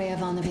us, Andrei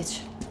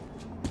Ivanovich?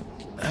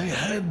 I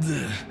had...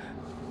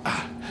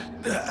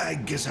 I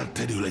guess I'll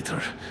tell you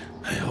later.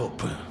 I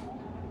hope.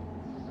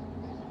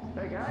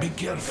 Hey guys, Be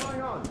careful. what's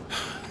going on?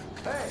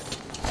 Hey!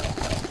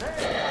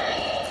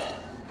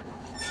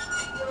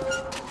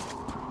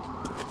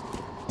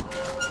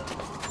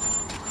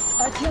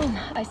 Artyom,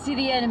 I see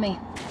the enemy.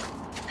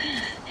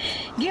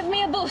 Give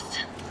me a boost.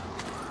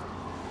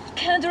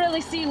 Can't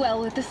really see well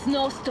with the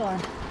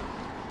snowstorm.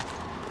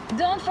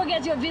 Don't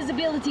forget your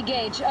visibility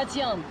gauge,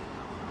 Artyom.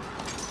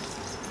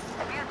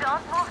 If you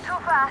don't move too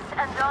fast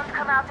and don't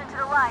come out into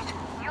the light,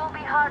 you'll be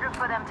harder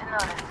for them to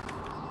notice.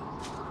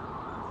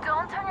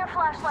 Don't turn your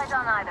flashlight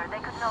on either, they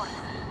could notice.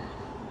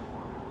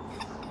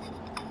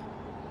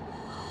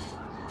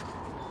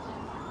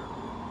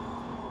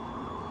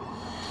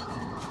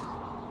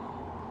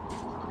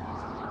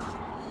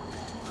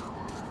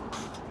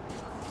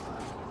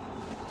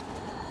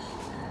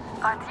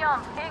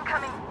 Artyom,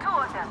 incoming, 2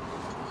 of them.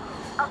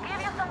 I'll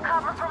give you some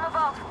cover from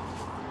above.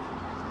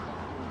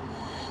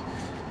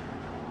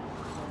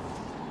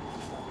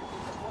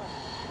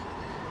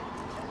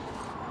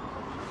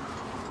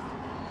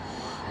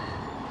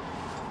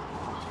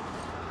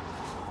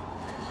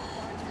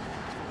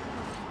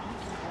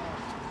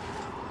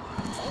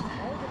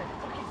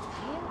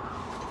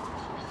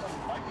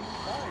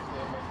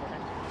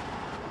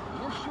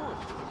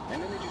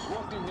 And then they just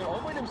walked in here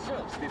all by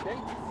themselves, did they?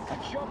 A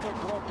chopper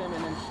brought them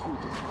and then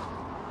scooted.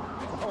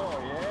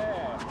 Oh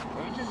yeah,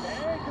 Agent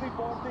Egg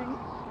reporting.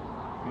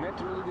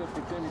 Naturally they're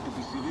pretending to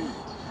be civilians.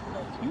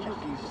 You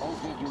rookies all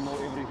think you know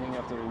everything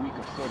after a week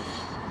of service.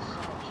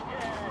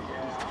 Yeah, I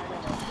know.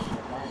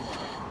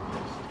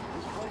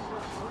 This place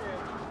looks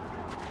weird.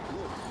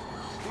 Look,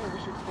 still we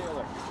should stay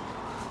alert.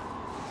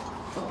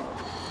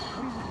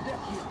 Freezing to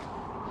death here.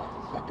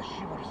 Got the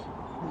shivers.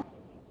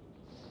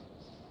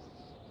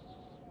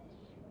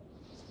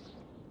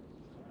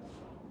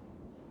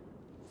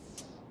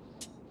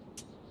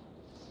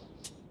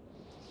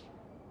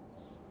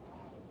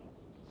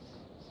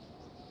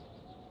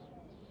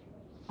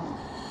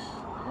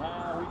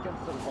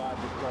 Survive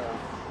the cold.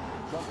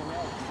 Something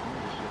else is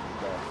leadership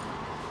though.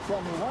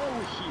 Tell me, why are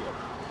we here?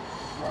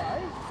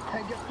 Why? I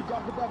guess to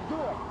guard the back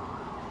door.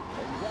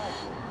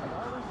 Exactly. And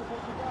how are we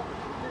supposed to guard it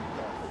with this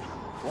garbage?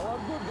 Well,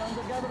 our good guns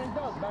are gathering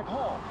dust back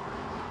home.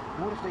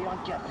 What if they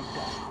aren't gathering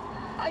dust?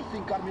 I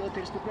think our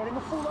military is preparing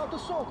a full-out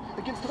assault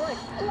against Reich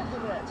or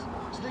the Reds.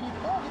 So they need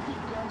all the big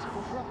guns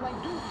for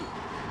frontline duty.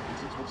 And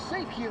since we're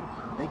safe here,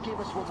 they gave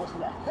us what was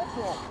left. That's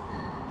all.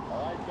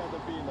 I'd better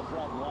be in the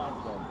front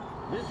line then.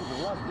 This is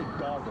rustic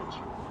garbage.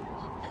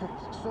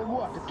 So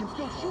what? It can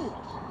still shoot.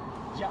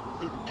 Yeah,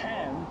 it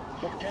can,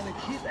 but can it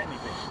hit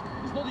anything?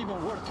 It's not even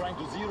worth trying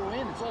to zero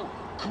in. It's all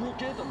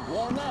crooked and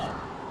worn out.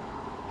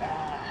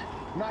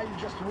 Now you're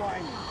just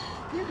whining.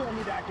 You don't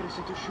need accuracy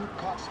to shoot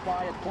caught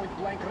spy at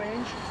point-blank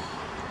range.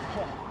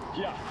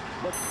 Yeah,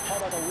 but how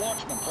about a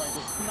watchman trying to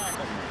snipe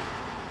at me?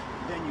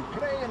 Then you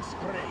pray and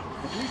spray.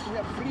 At least we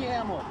have free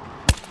ammo.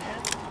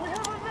 We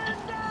have a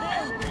man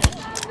down! Enemy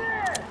down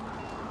there!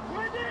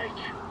 Medic!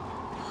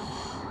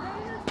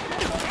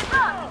 It's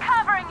up!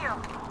 Covering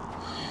you!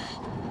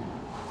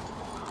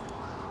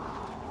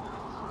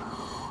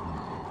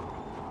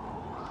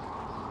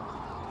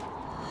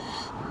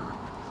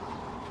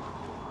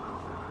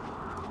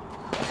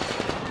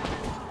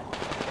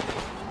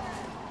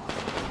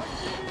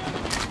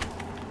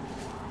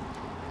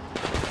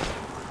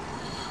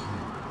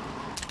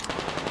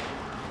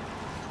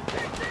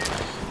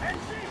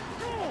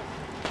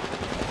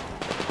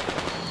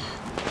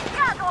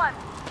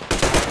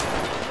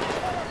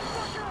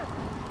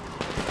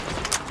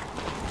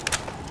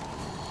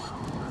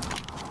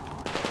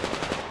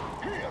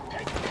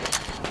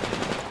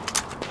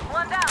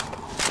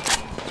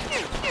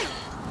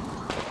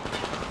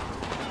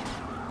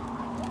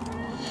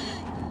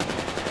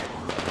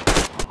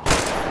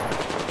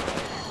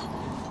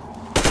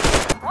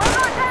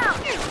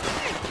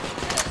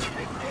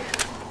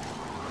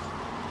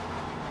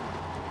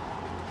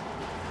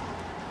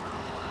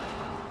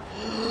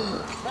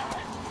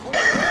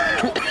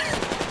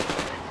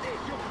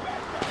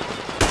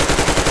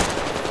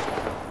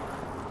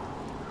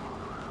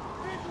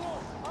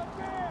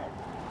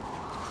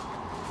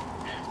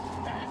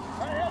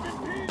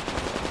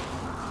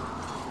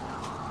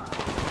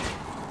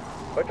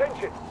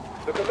 Attention!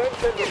 The command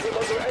center is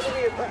under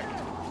enemy attack.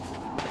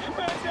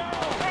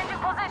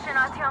 Changing position,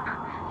 Artyom.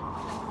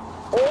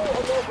 All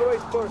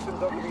unauthorized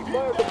persons are to be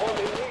fired upon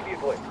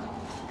immediately.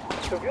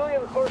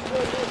 Civilian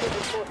personal usage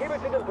is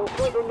prohibited until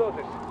further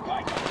notice.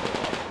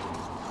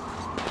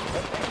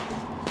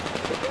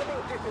 The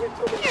jamming system is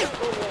coming back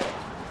online.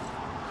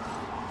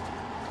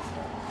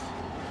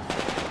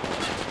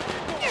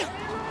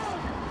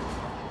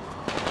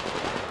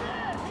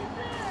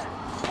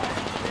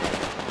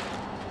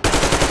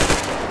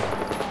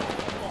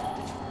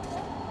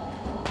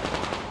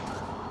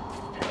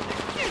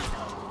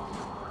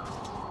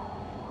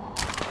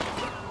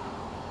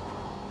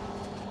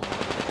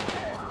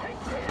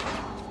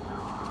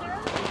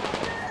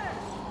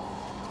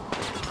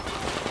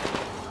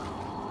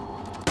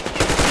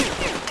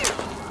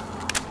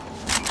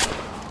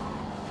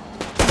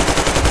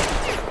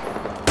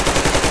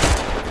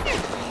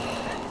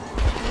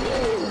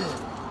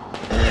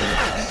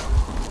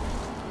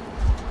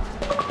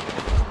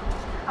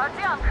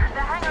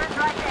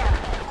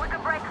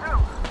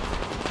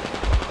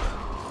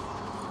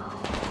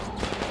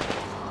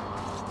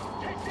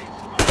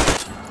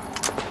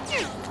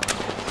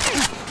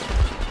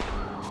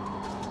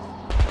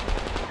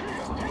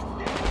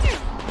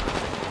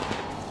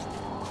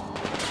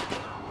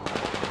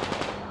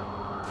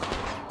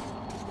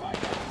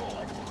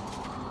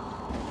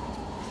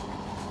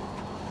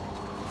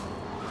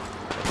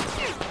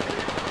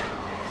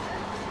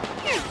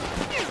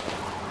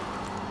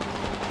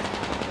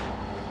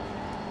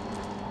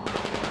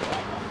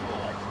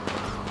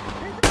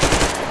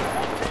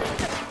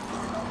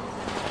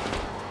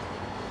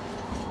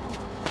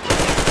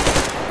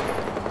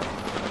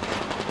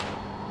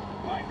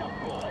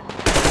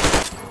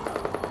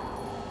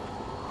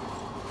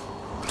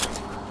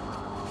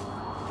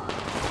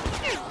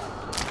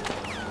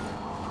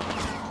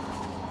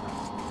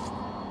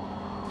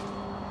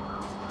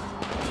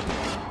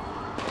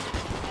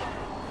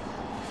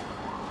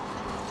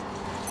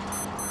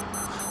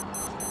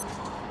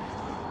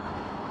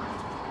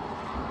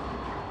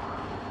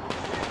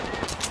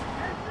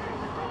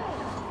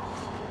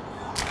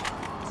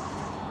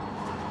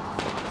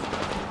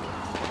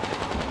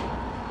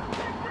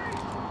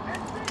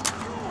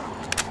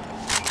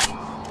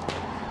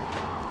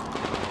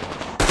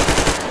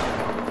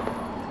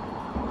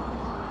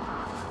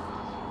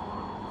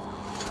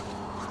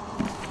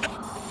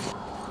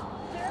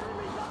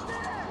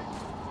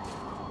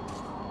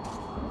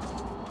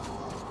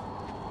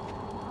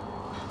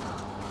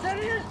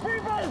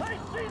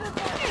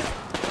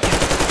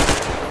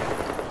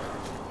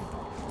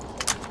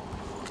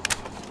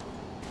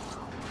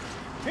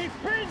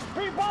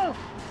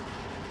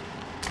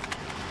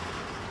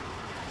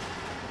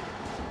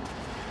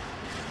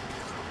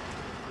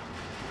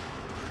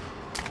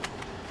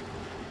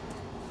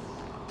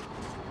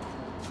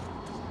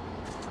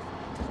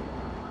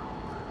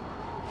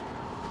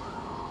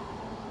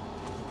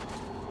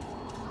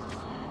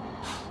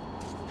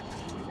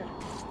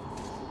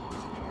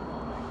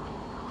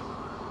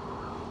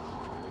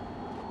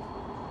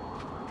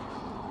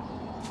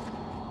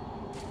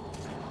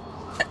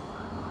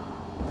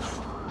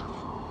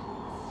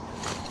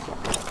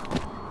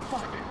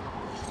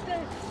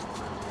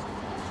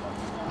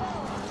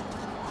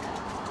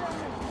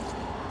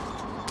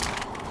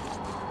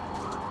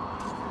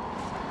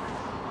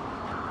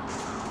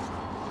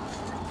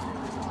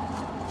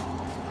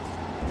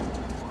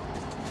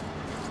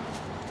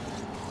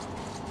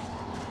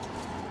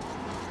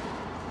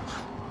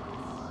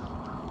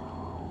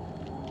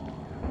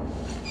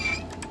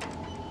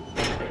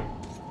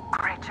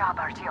 Great job,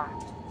 Artyom.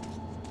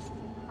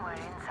 We're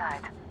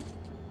inside.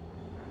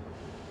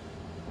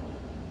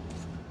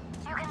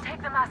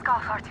 Take the mask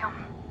off, Artyom.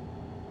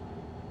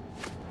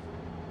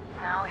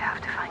 Now we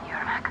have to find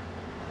Yermak.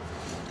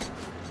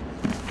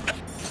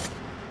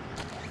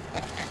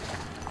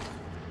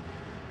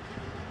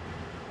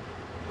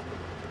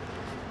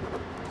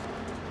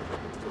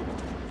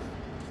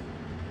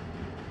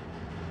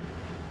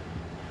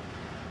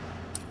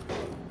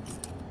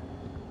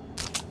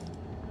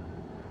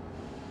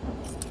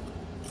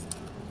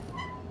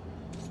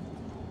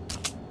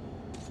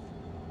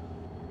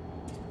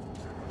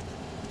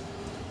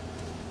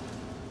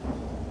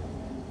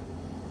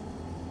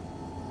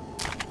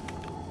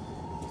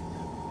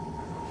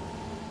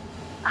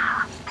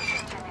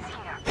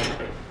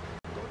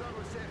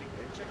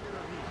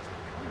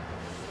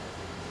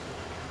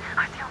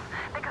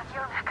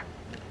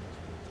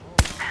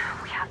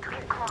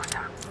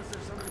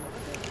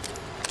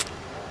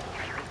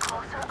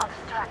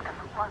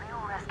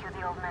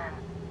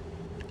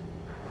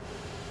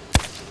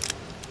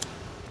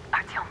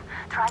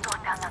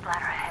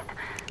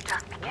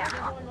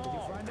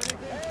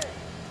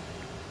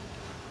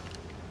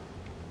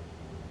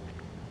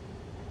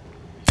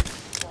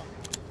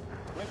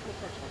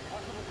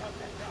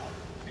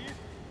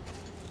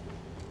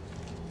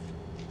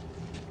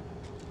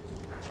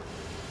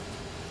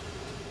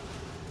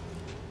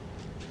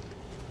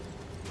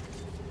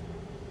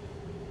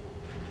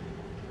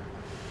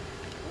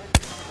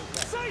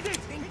 I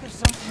think there's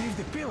something near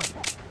the pillar.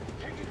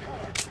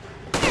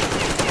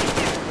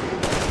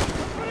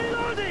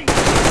 Reloading!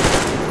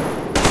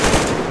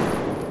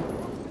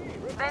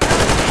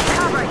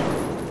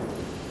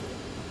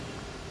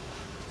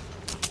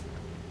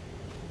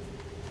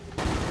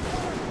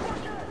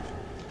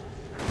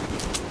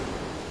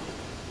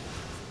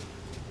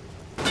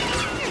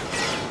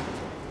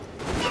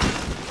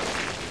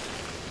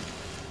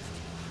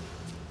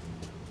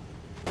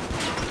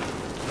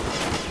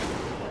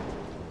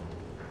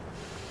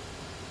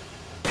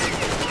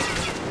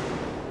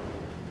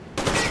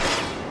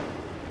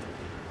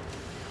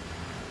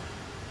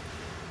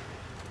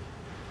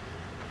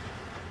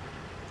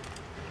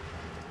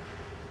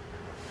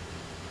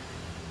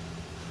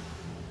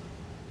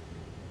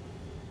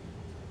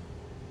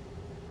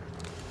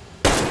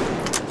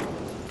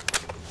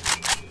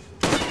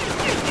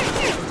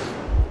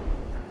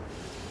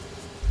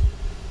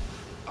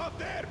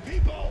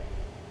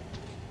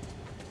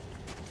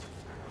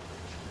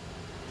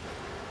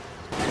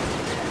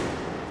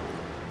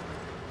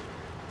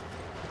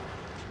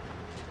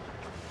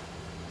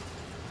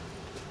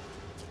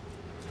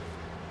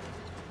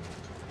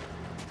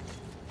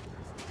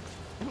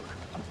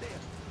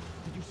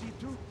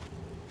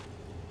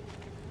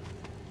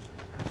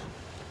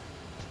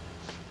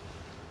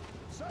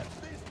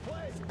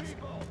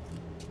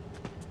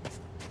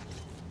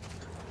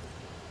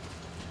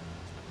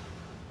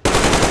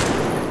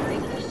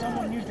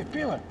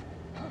 Pillar.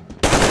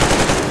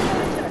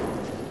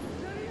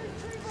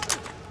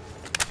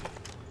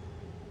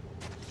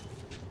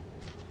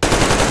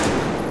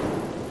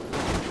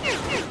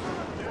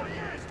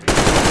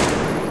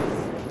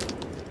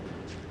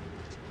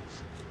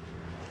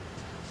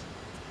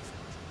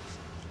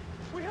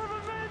 We have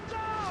a man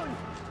down!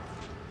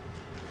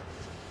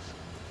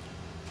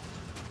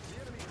 The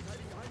enemy is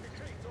hiding behind the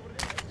crates over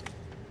there.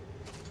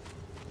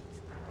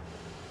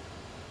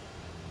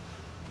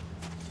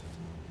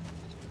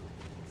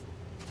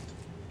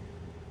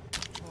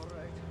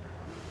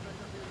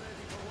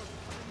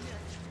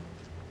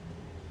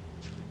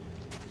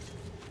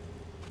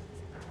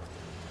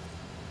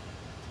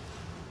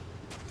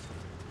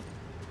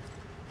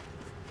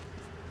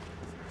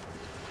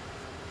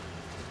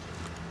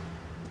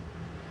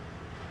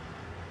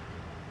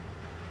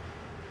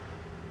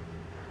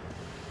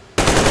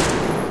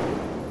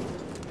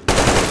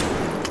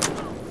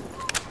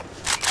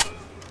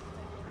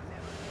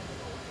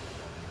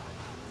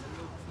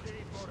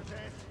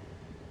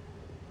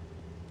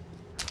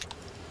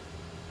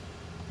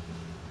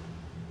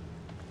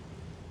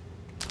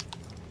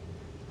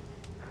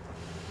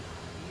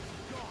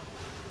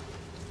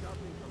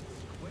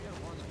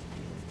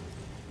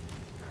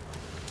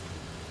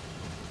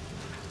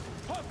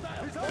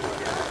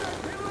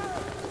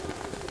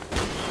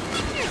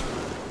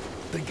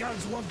 The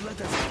guards won't let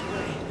us get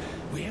away.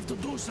 We have to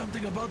do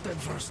something about them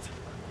first.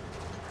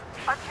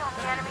 Artyom,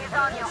 the enemy is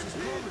on you. This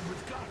is loaded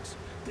with guards.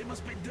 They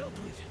must be dealt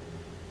with.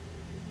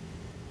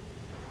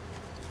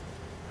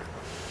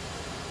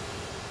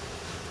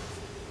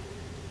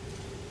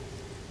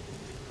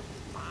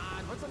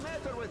 Man, what's the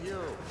matter with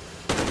you?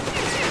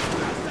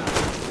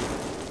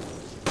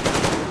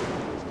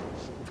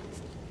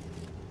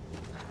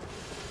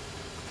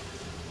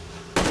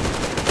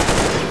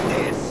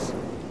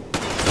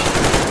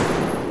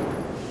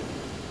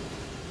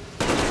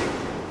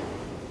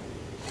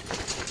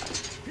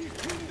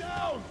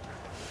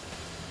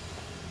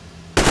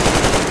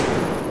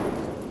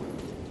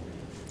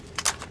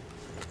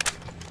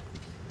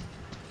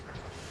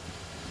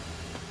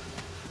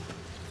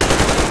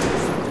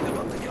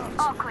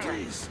 All clear.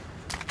 Please.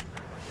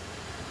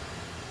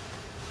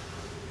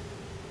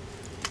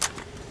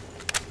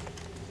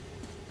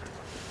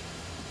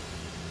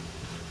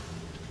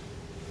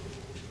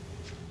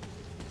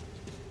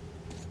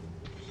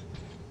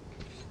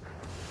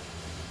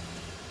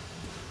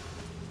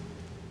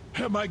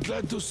 Am I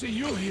glad to see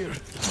you here?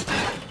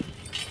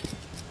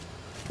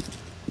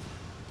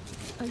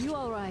 Are you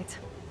all right?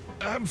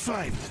 I'm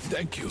fine,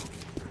 thank you.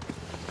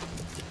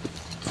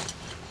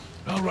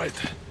 All right.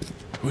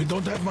 We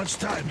don't have much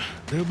time.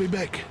 They'll be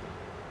back.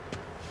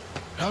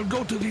 I'll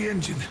go to the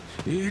engine.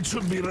 It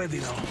should be ready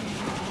now.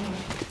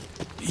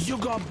 You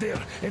go up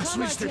there and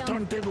switch the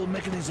turntable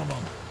mechanism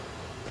on.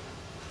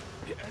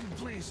 And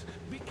please,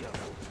 be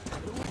careful.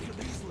 We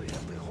could easily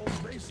have the whole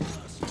base on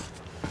us.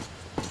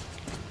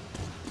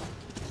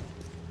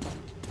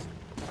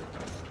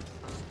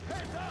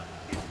 Heads up!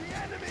 It's the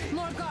enemy!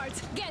 More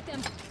guards! Get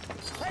them!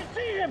 I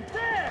see him!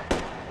 There!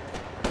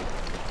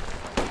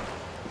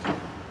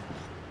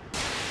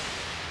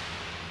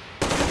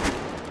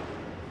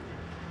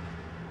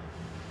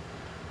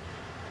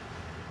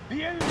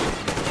 The enemy!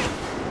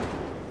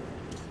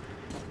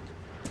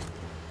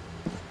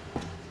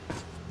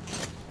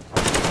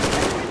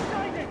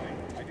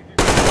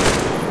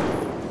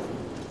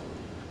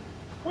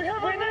 We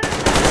have an enemy!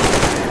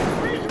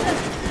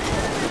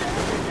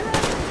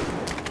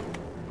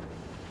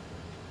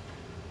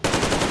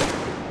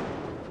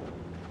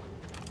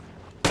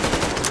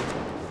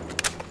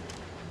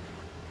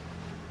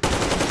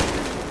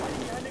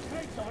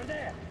 Over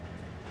there!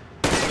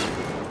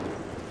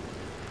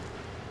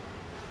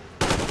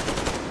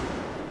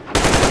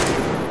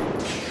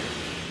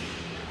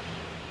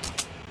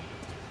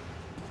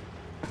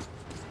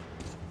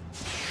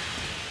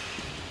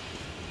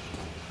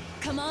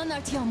 Come on,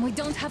 Artyom, we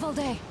don't have all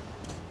day.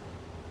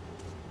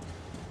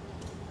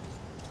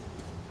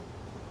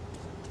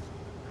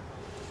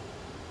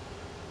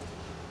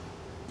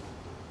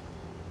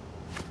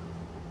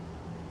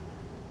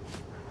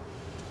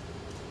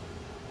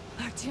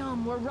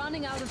 Artyom, we're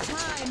running out of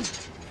time.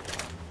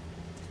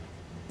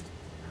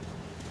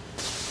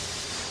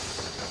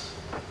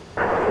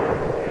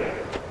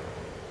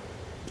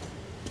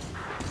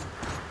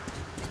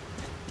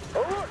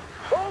 Alert!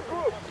 All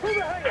groups, to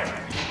the hangar!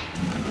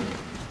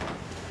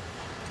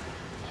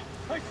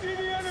 I see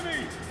the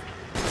enemy!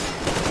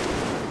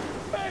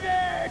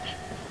 Medic!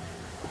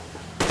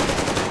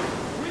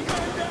 We got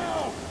him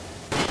down!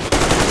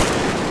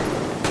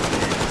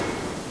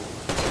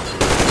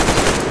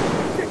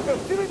 Shit, they're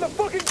stealing the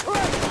fucking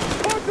track!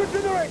 Park the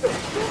generator! Do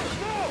it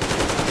now!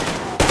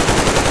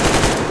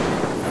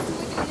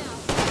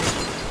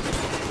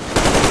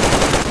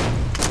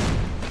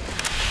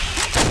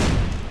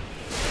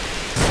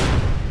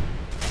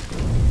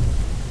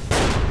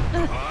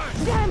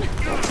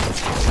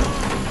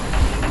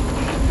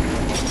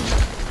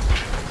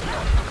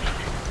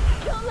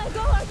 Don't let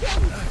go,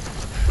 Artyom!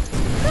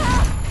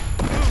 Ah!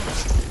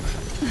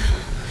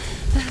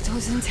 That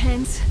was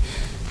intense.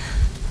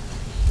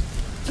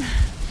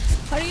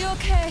 Are you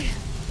okay?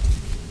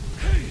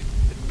 Hey!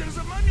 There's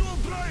a manual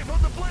drive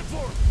on the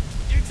platform!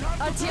 It's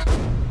hard to turn.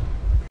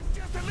 It's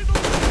just a little...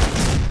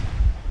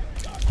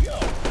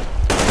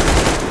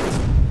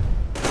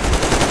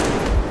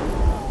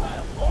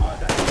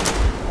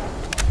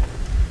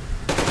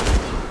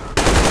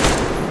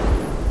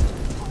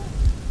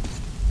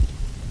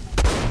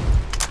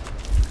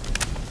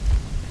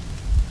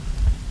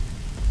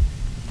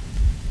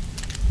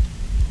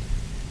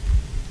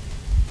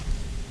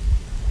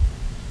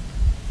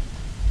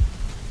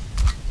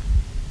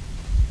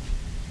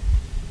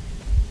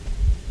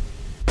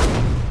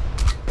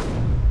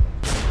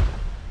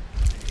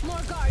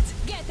 More guards!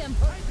 Get them!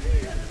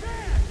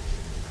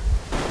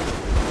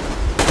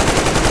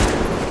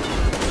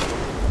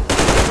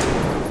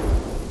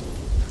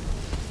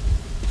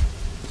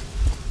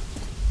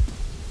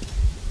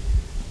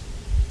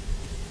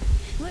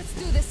 Let's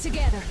do this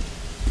together.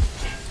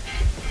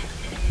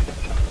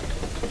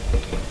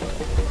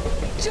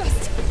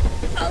 Just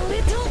a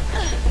little.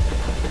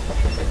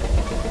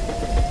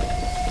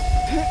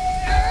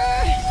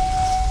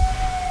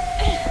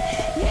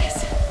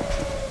 Yes.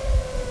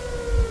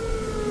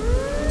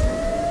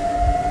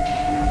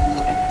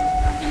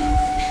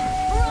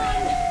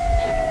 Run!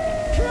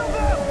 Kill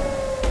them!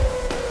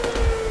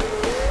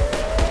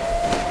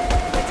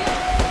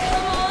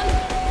 Come on!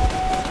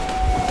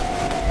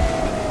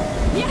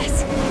 Yes!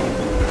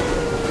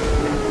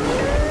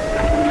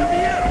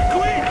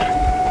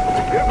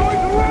 You're going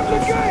to ram the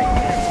gate!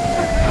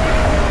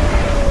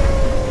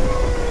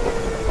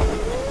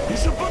 You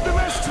should put the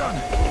masks on!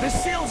 The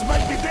seals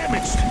might be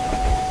damaged!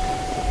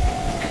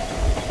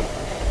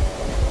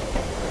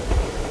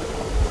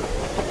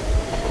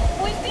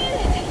 We did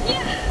it!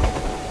 Yeah!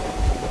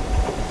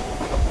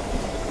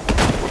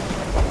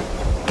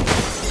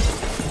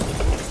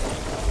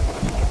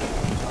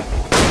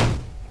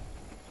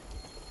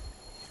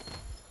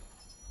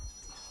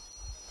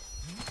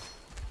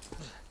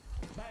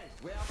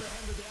 We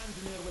apprehended the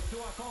engineer with 2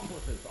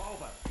 accomplices.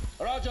 Over.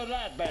 Roger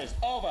that, base.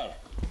 Over.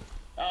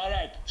 All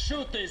right,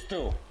 shoot these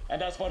 2.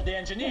 And as for the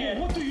engineer...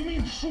 What do you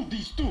mean, shoot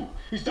these 2?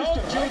 Is this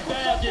Don't the you right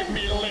dare give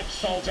me lip,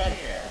 soldier!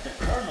 Here, the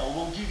Colonel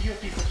will give you a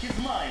piece of his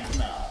mind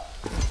now.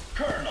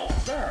 Colonel,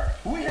 sir,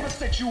 we have a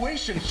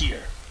situation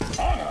here.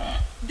 Honor!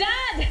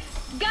 Dad!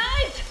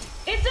 Guys!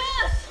 It's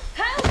us!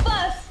 Help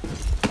us!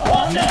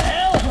 What the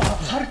hell?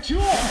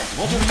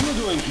 What are you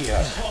doing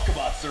here? Talk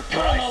about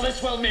surprise. Colonel,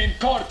 this will mean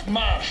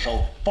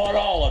court-martial for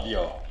all of you.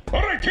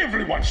 All right,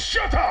 everyone,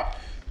 shut up!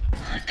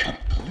 I can't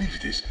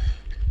believe this.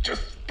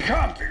 Just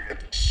can't.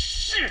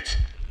 Shit!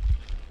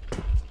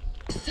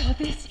 So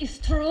this is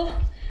true?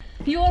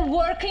 You're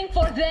working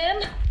for them?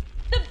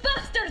 The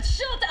bastards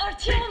shot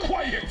Artyom! Be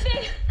quiet!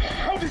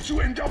 How did you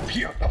end up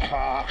here?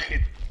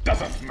 It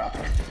doesn't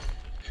matter.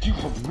 You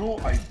have no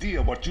idea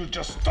what you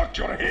just stuck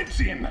your heads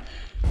in.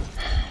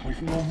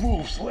 We've no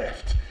moves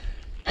left.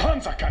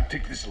 Hansa can't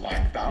take this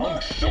lying down. No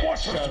The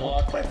Watchers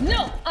won't let them.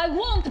 No, I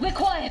won't be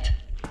quiet!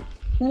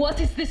 What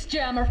is this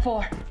jammer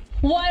for?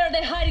 Why are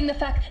they hiding the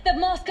fact that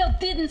Moscow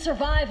didn't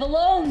survive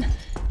alone?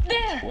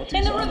 There,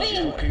 in the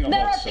ravine,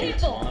 there are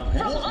people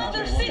from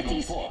other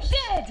cities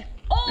dead!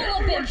 All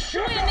of them,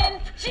 women,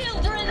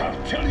 children!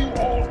 I'll tell you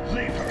all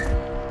later.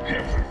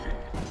 Everything.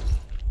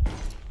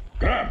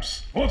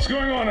 Gramps, what's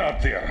going on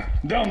out there,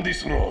 down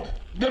this road?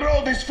 The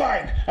road is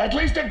fine, at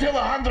least until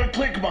 100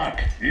 click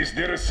mark. Is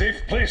there a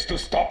safe place to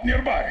stop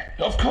nearby?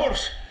 Of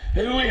course.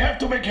 We have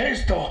to make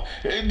haste though.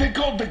 They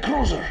called the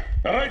cruiser.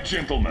 All right,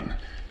 gentlemen.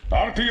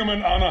 Artyom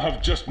and Anna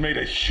have just made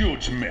a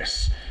huge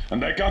mess,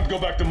 and I can't go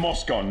back to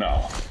Moscow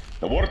now.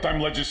 The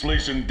wartime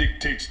legislation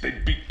dictates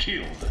they'd be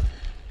killed.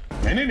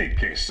 In any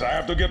case, I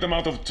have to get them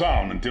out of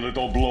town until it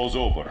all blows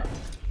over.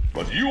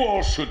 But you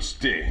all should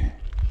stay.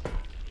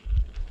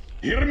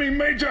 Hear me,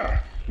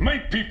 Major? My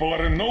people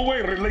are in no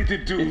way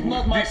related to It's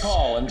not my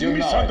call, and you know it.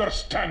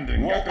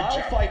 misunderstanding Well, at the I'll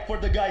jam. fight for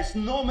the guys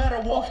no matter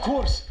what. Of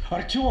course.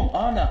 Artyom,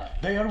 Anna,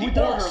 they are with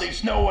The us. order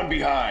leaves no one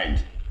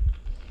behind.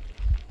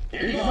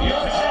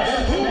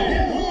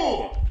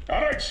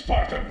 All right,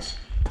 Spartans.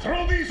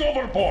 Throw these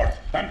overboard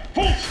and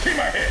full steam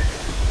ahead.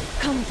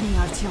 Come with me,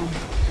 Artyom.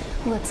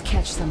 Let's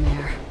catch some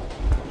air.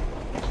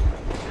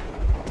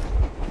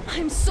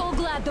 I'm so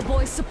glad the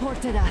boys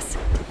supported us.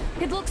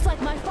 It looks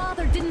like my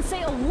father didn't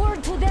say a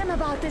word to them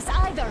about this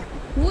either.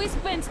 We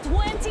spent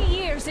 20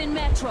 years in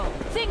Metro,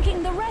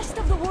 thinking the rest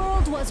of the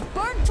world was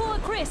burnt to a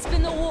crisp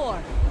in the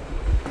war.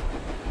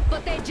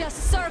 But they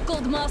just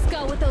circled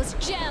Moscow with those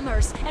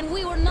jammers, and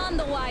we were none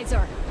the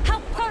wiser. How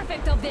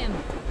perfect of them!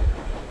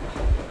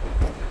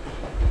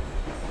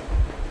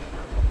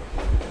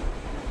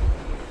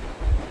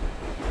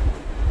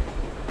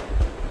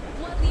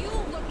 While you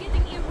were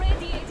getting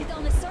irradiated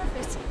on the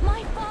surface,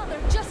 my father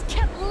just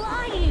kept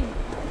lying!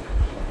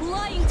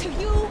 Lying to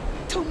you,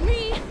 to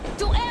me,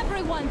 to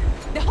everyone!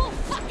 The whole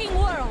fucking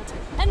world!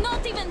 And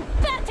not even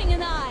batting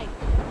an eye!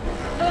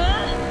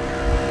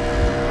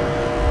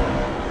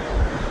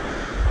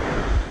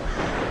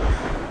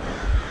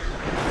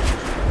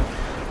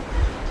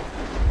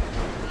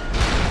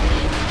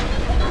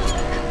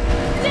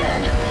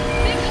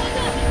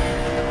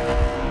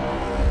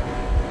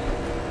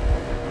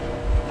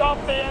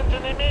 Stop the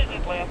engine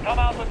immediately and come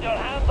out with your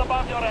hands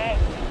above your head.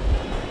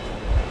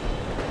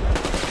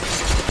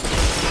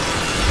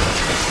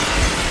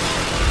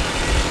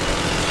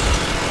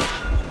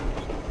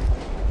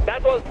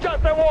 That was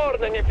just a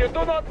warning. If you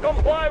do not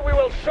comply, we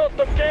will shoot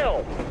to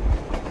kill.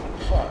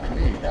 Fuck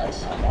me, that's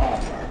some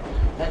armor.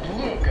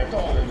 And look at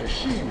all the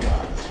machine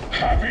guns.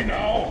 Happy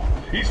now?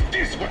 Is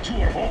this what you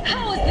were hoping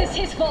How for? is this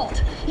his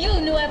fault? You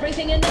knew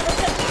everything and never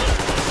said...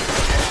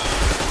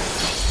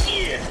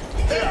 Shit!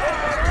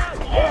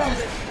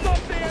 Stop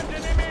the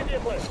engine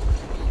immediately.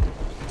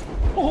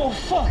 Oh,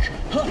 fuck!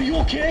 Are you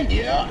okay?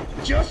 Yeah,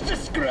 just a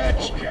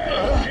scratch.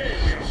 Okay,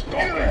 we'll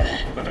stop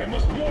it. But I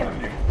must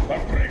warn you, our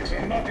brakes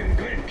are not in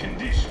great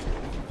condition.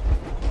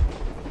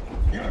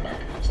 Yermak,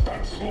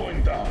 start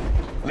slowing down.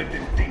 Let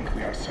them think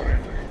we are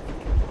surrendering.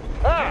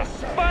 Ah,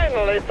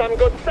 finally some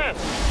good sense.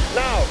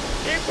 Now,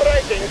 keep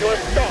braking to a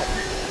stop.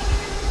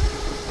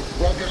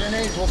 Well,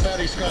 grenades will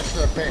barely scratch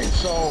their paint,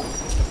 so...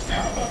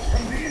 How about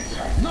from the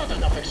inside? Not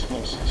enough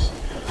explosives.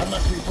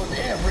 Unless we put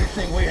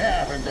everything we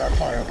have in their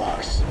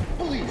firebox.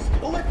 Please,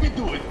 let me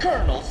do it,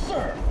 Colonel,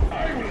 sir.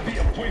 I will be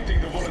appointing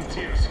the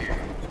volunteers here.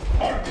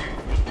 Artyom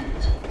will do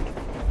it.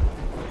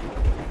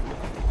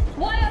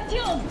 Why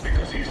Artyom?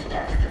 Because he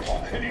started it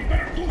all, and he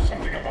better do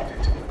something about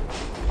it.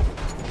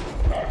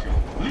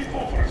 Artyom, leap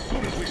over as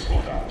soon as we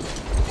slow down.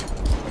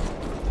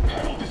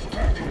 I will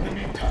distract him in the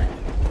meantime.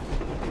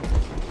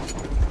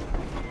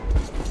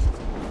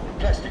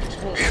 Plastic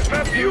explosives. Is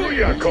that you,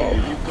 Yakov?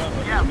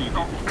 Yes,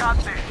 so cut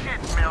the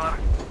shit, Miller.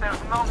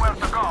 There's nowhere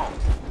to go.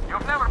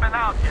 You've never been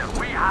out here.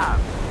 We have.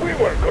 We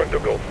weren't going to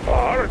go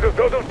far, just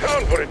out of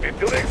town for a bit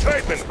till the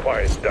excitement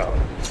quiets down.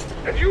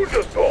 And you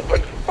just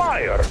opened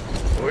fire.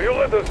 Will you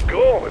let us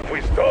go if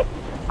we stop?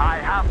 I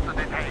have to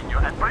detain you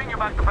and bring you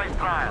back to face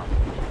trial.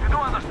 You do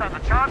understand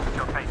the charges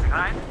you're facing,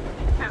 right?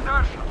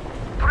 Desertion.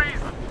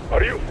 Treason.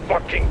 Are you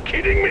fucking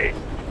kidding me?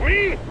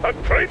 Me? A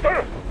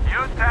traitor?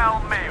 You tell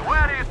me,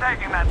 where are you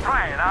taking that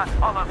train,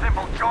 huh? On a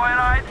simple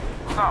joyride?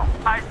 No,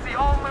 I see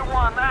only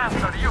one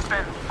answer. You've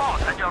been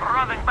fought and you're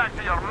running back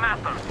to your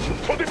masters.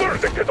 So the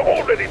verdict has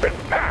already been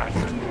passed.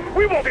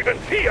 We won't even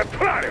see a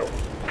trial.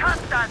 Cut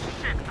that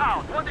shit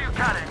out. What are you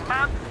carrying,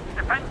 man?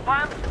 Defense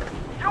plans?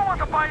 You want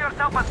to buy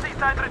yourself a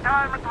seaside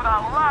retirement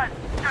without life,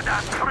 you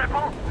damn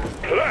cripple?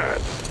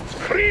 Plans?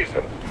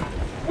 treason!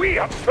 We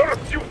have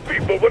served you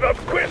people without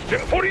question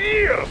for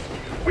years!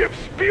 We have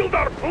spilled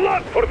our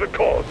blood for the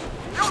cause!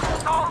 You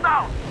sold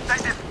out! They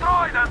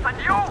destroyed us and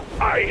you...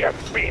 I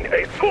have been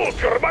a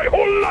soldier my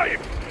whole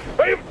life!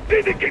 I have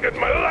dedicated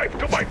my life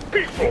to my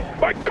people,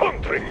 my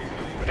country!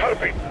 But I'll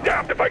be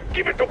damned if I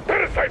give it to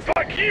parasites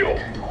like you!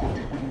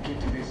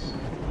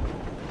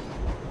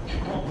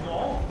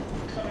 No?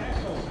 Some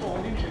assholes stole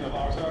an engine of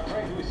ours and are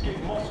trying to escape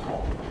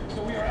Moscow.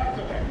 So we are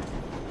after them.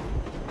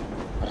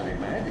 Are they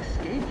mad?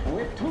 Escape?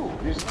 Where to?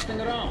 There's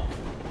nothing around.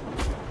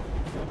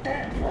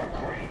 Damn, you're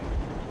great.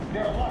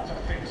 There are lots of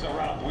things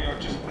around we are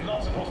just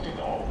not supposed to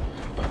know.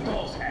 But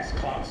those ass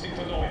clowns seem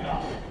to know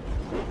enough.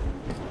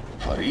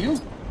 For real?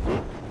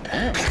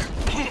 Damn.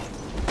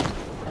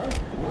 Huh?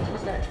 What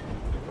was that?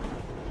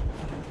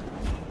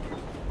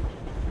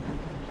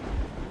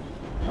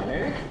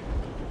 Aleric?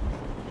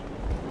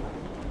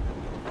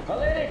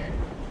 Aleric!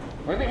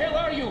 Where the hell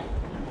are you?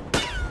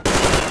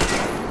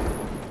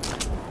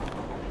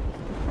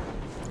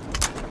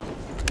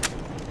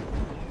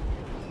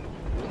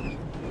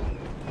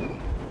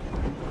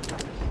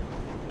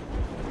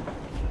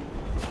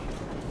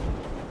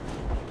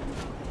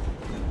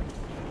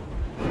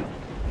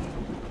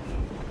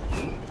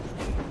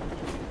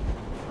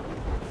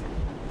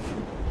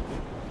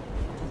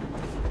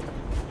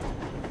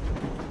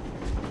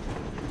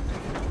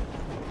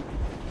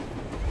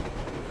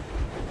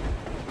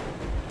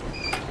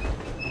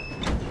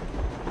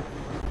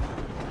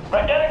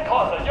 We're getting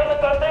closer.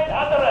 Unit 13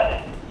 at the ready.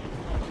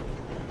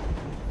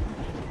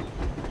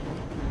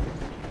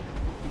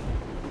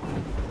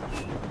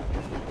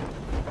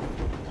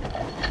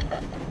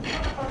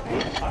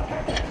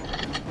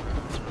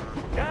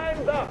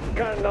 Time's up,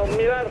 Colonel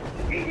Miller.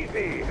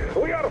 Easy.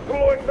 We are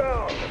slowing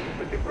down.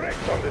 But the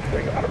brakes on this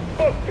thing are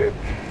busted.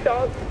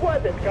 Don't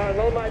sweat it,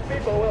 Colonel. My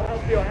people will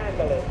help you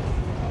handle it.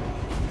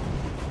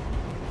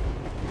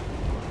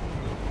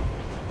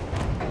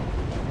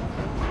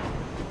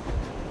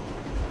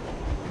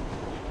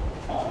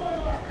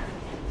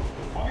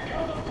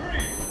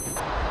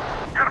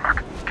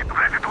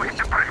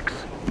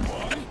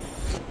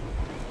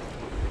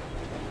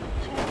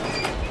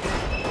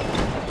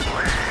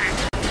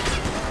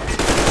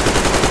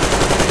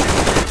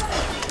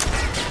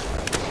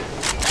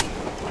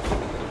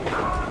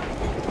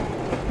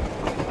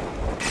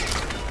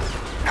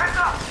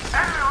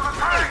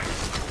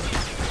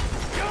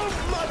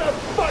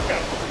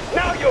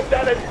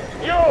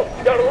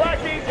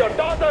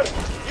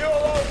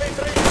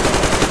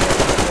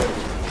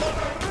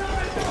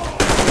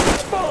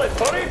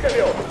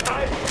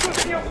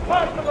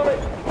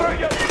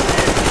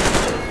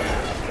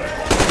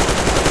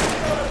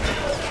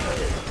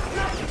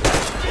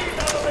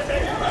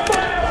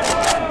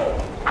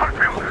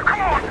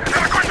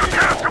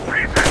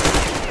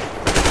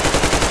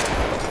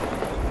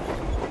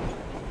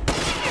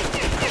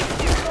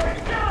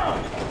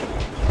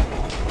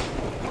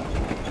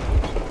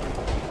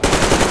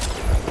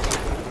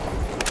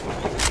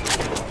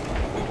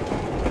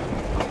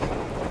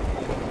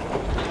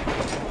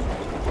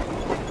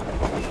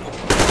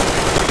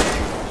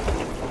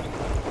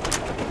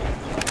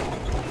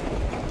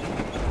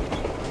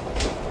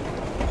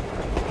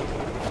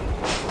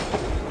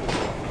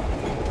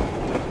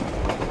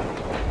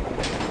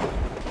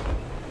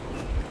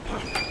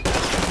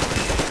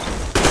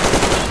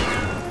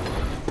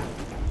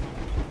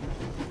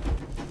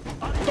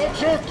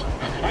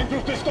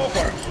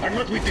 I'm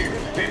not with you.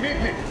 They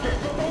made me.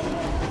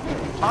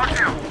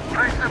 Artyom,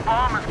 place the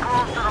bomb as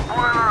close to the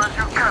boiler as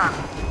you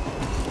can.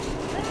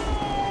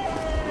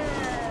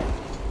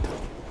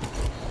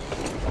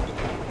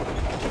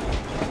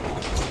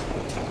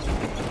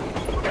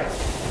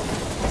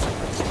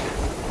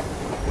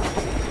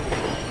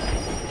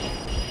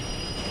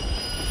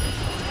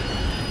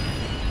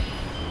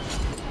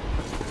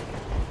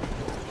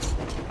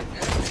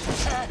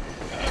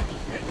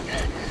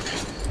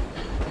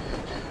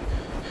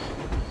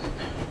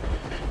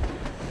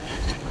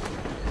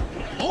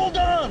 Hold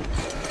on!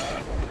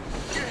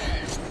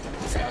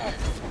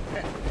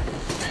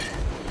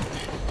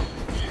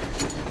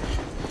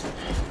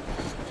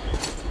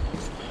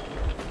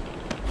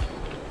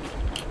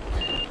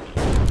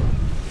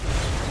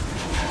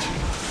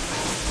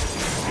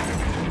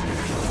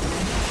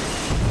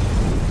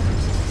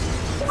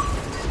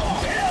 Oh,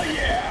 hell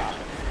yeah!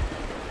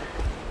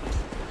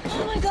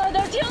 Oh my god,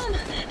 Artyom!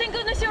 Thank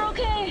goodness you're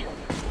okay!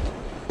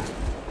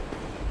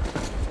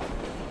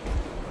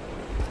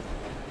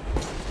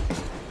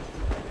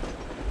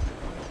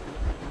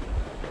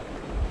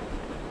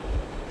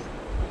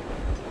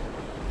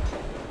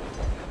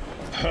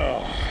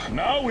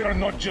 Now we are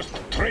not just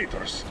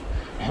traitors.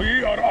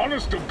 We are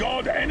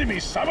honest-to-God enemy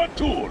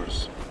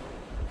saboteurs.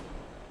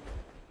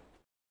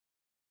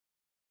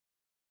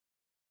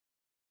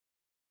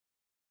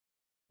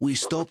 We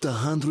stopped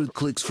 100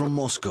 clicks from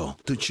Moscow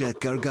to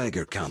check our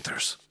Geiger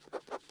counters.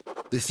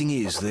 The thing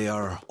is, they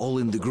are all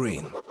in the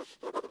green,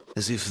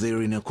 as if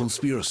they're in a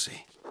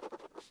conspiracy.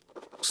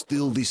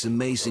 Still, this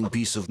amazing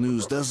piece of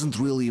news doesn't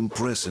really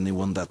impress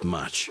anyone that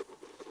much.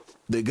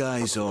 The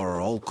guys are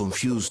all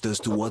confused as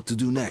to what to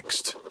do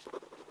next.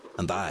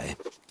 And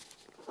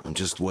I'm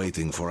just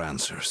waiting for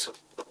answers.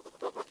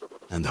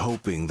 And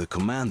hoping the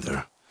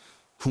commander,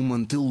 whom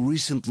until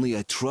recently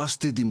I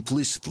trusted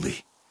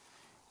implicitly,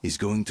 is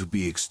going to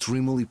be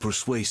extremely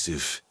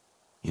persuasive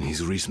in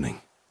his reasoning.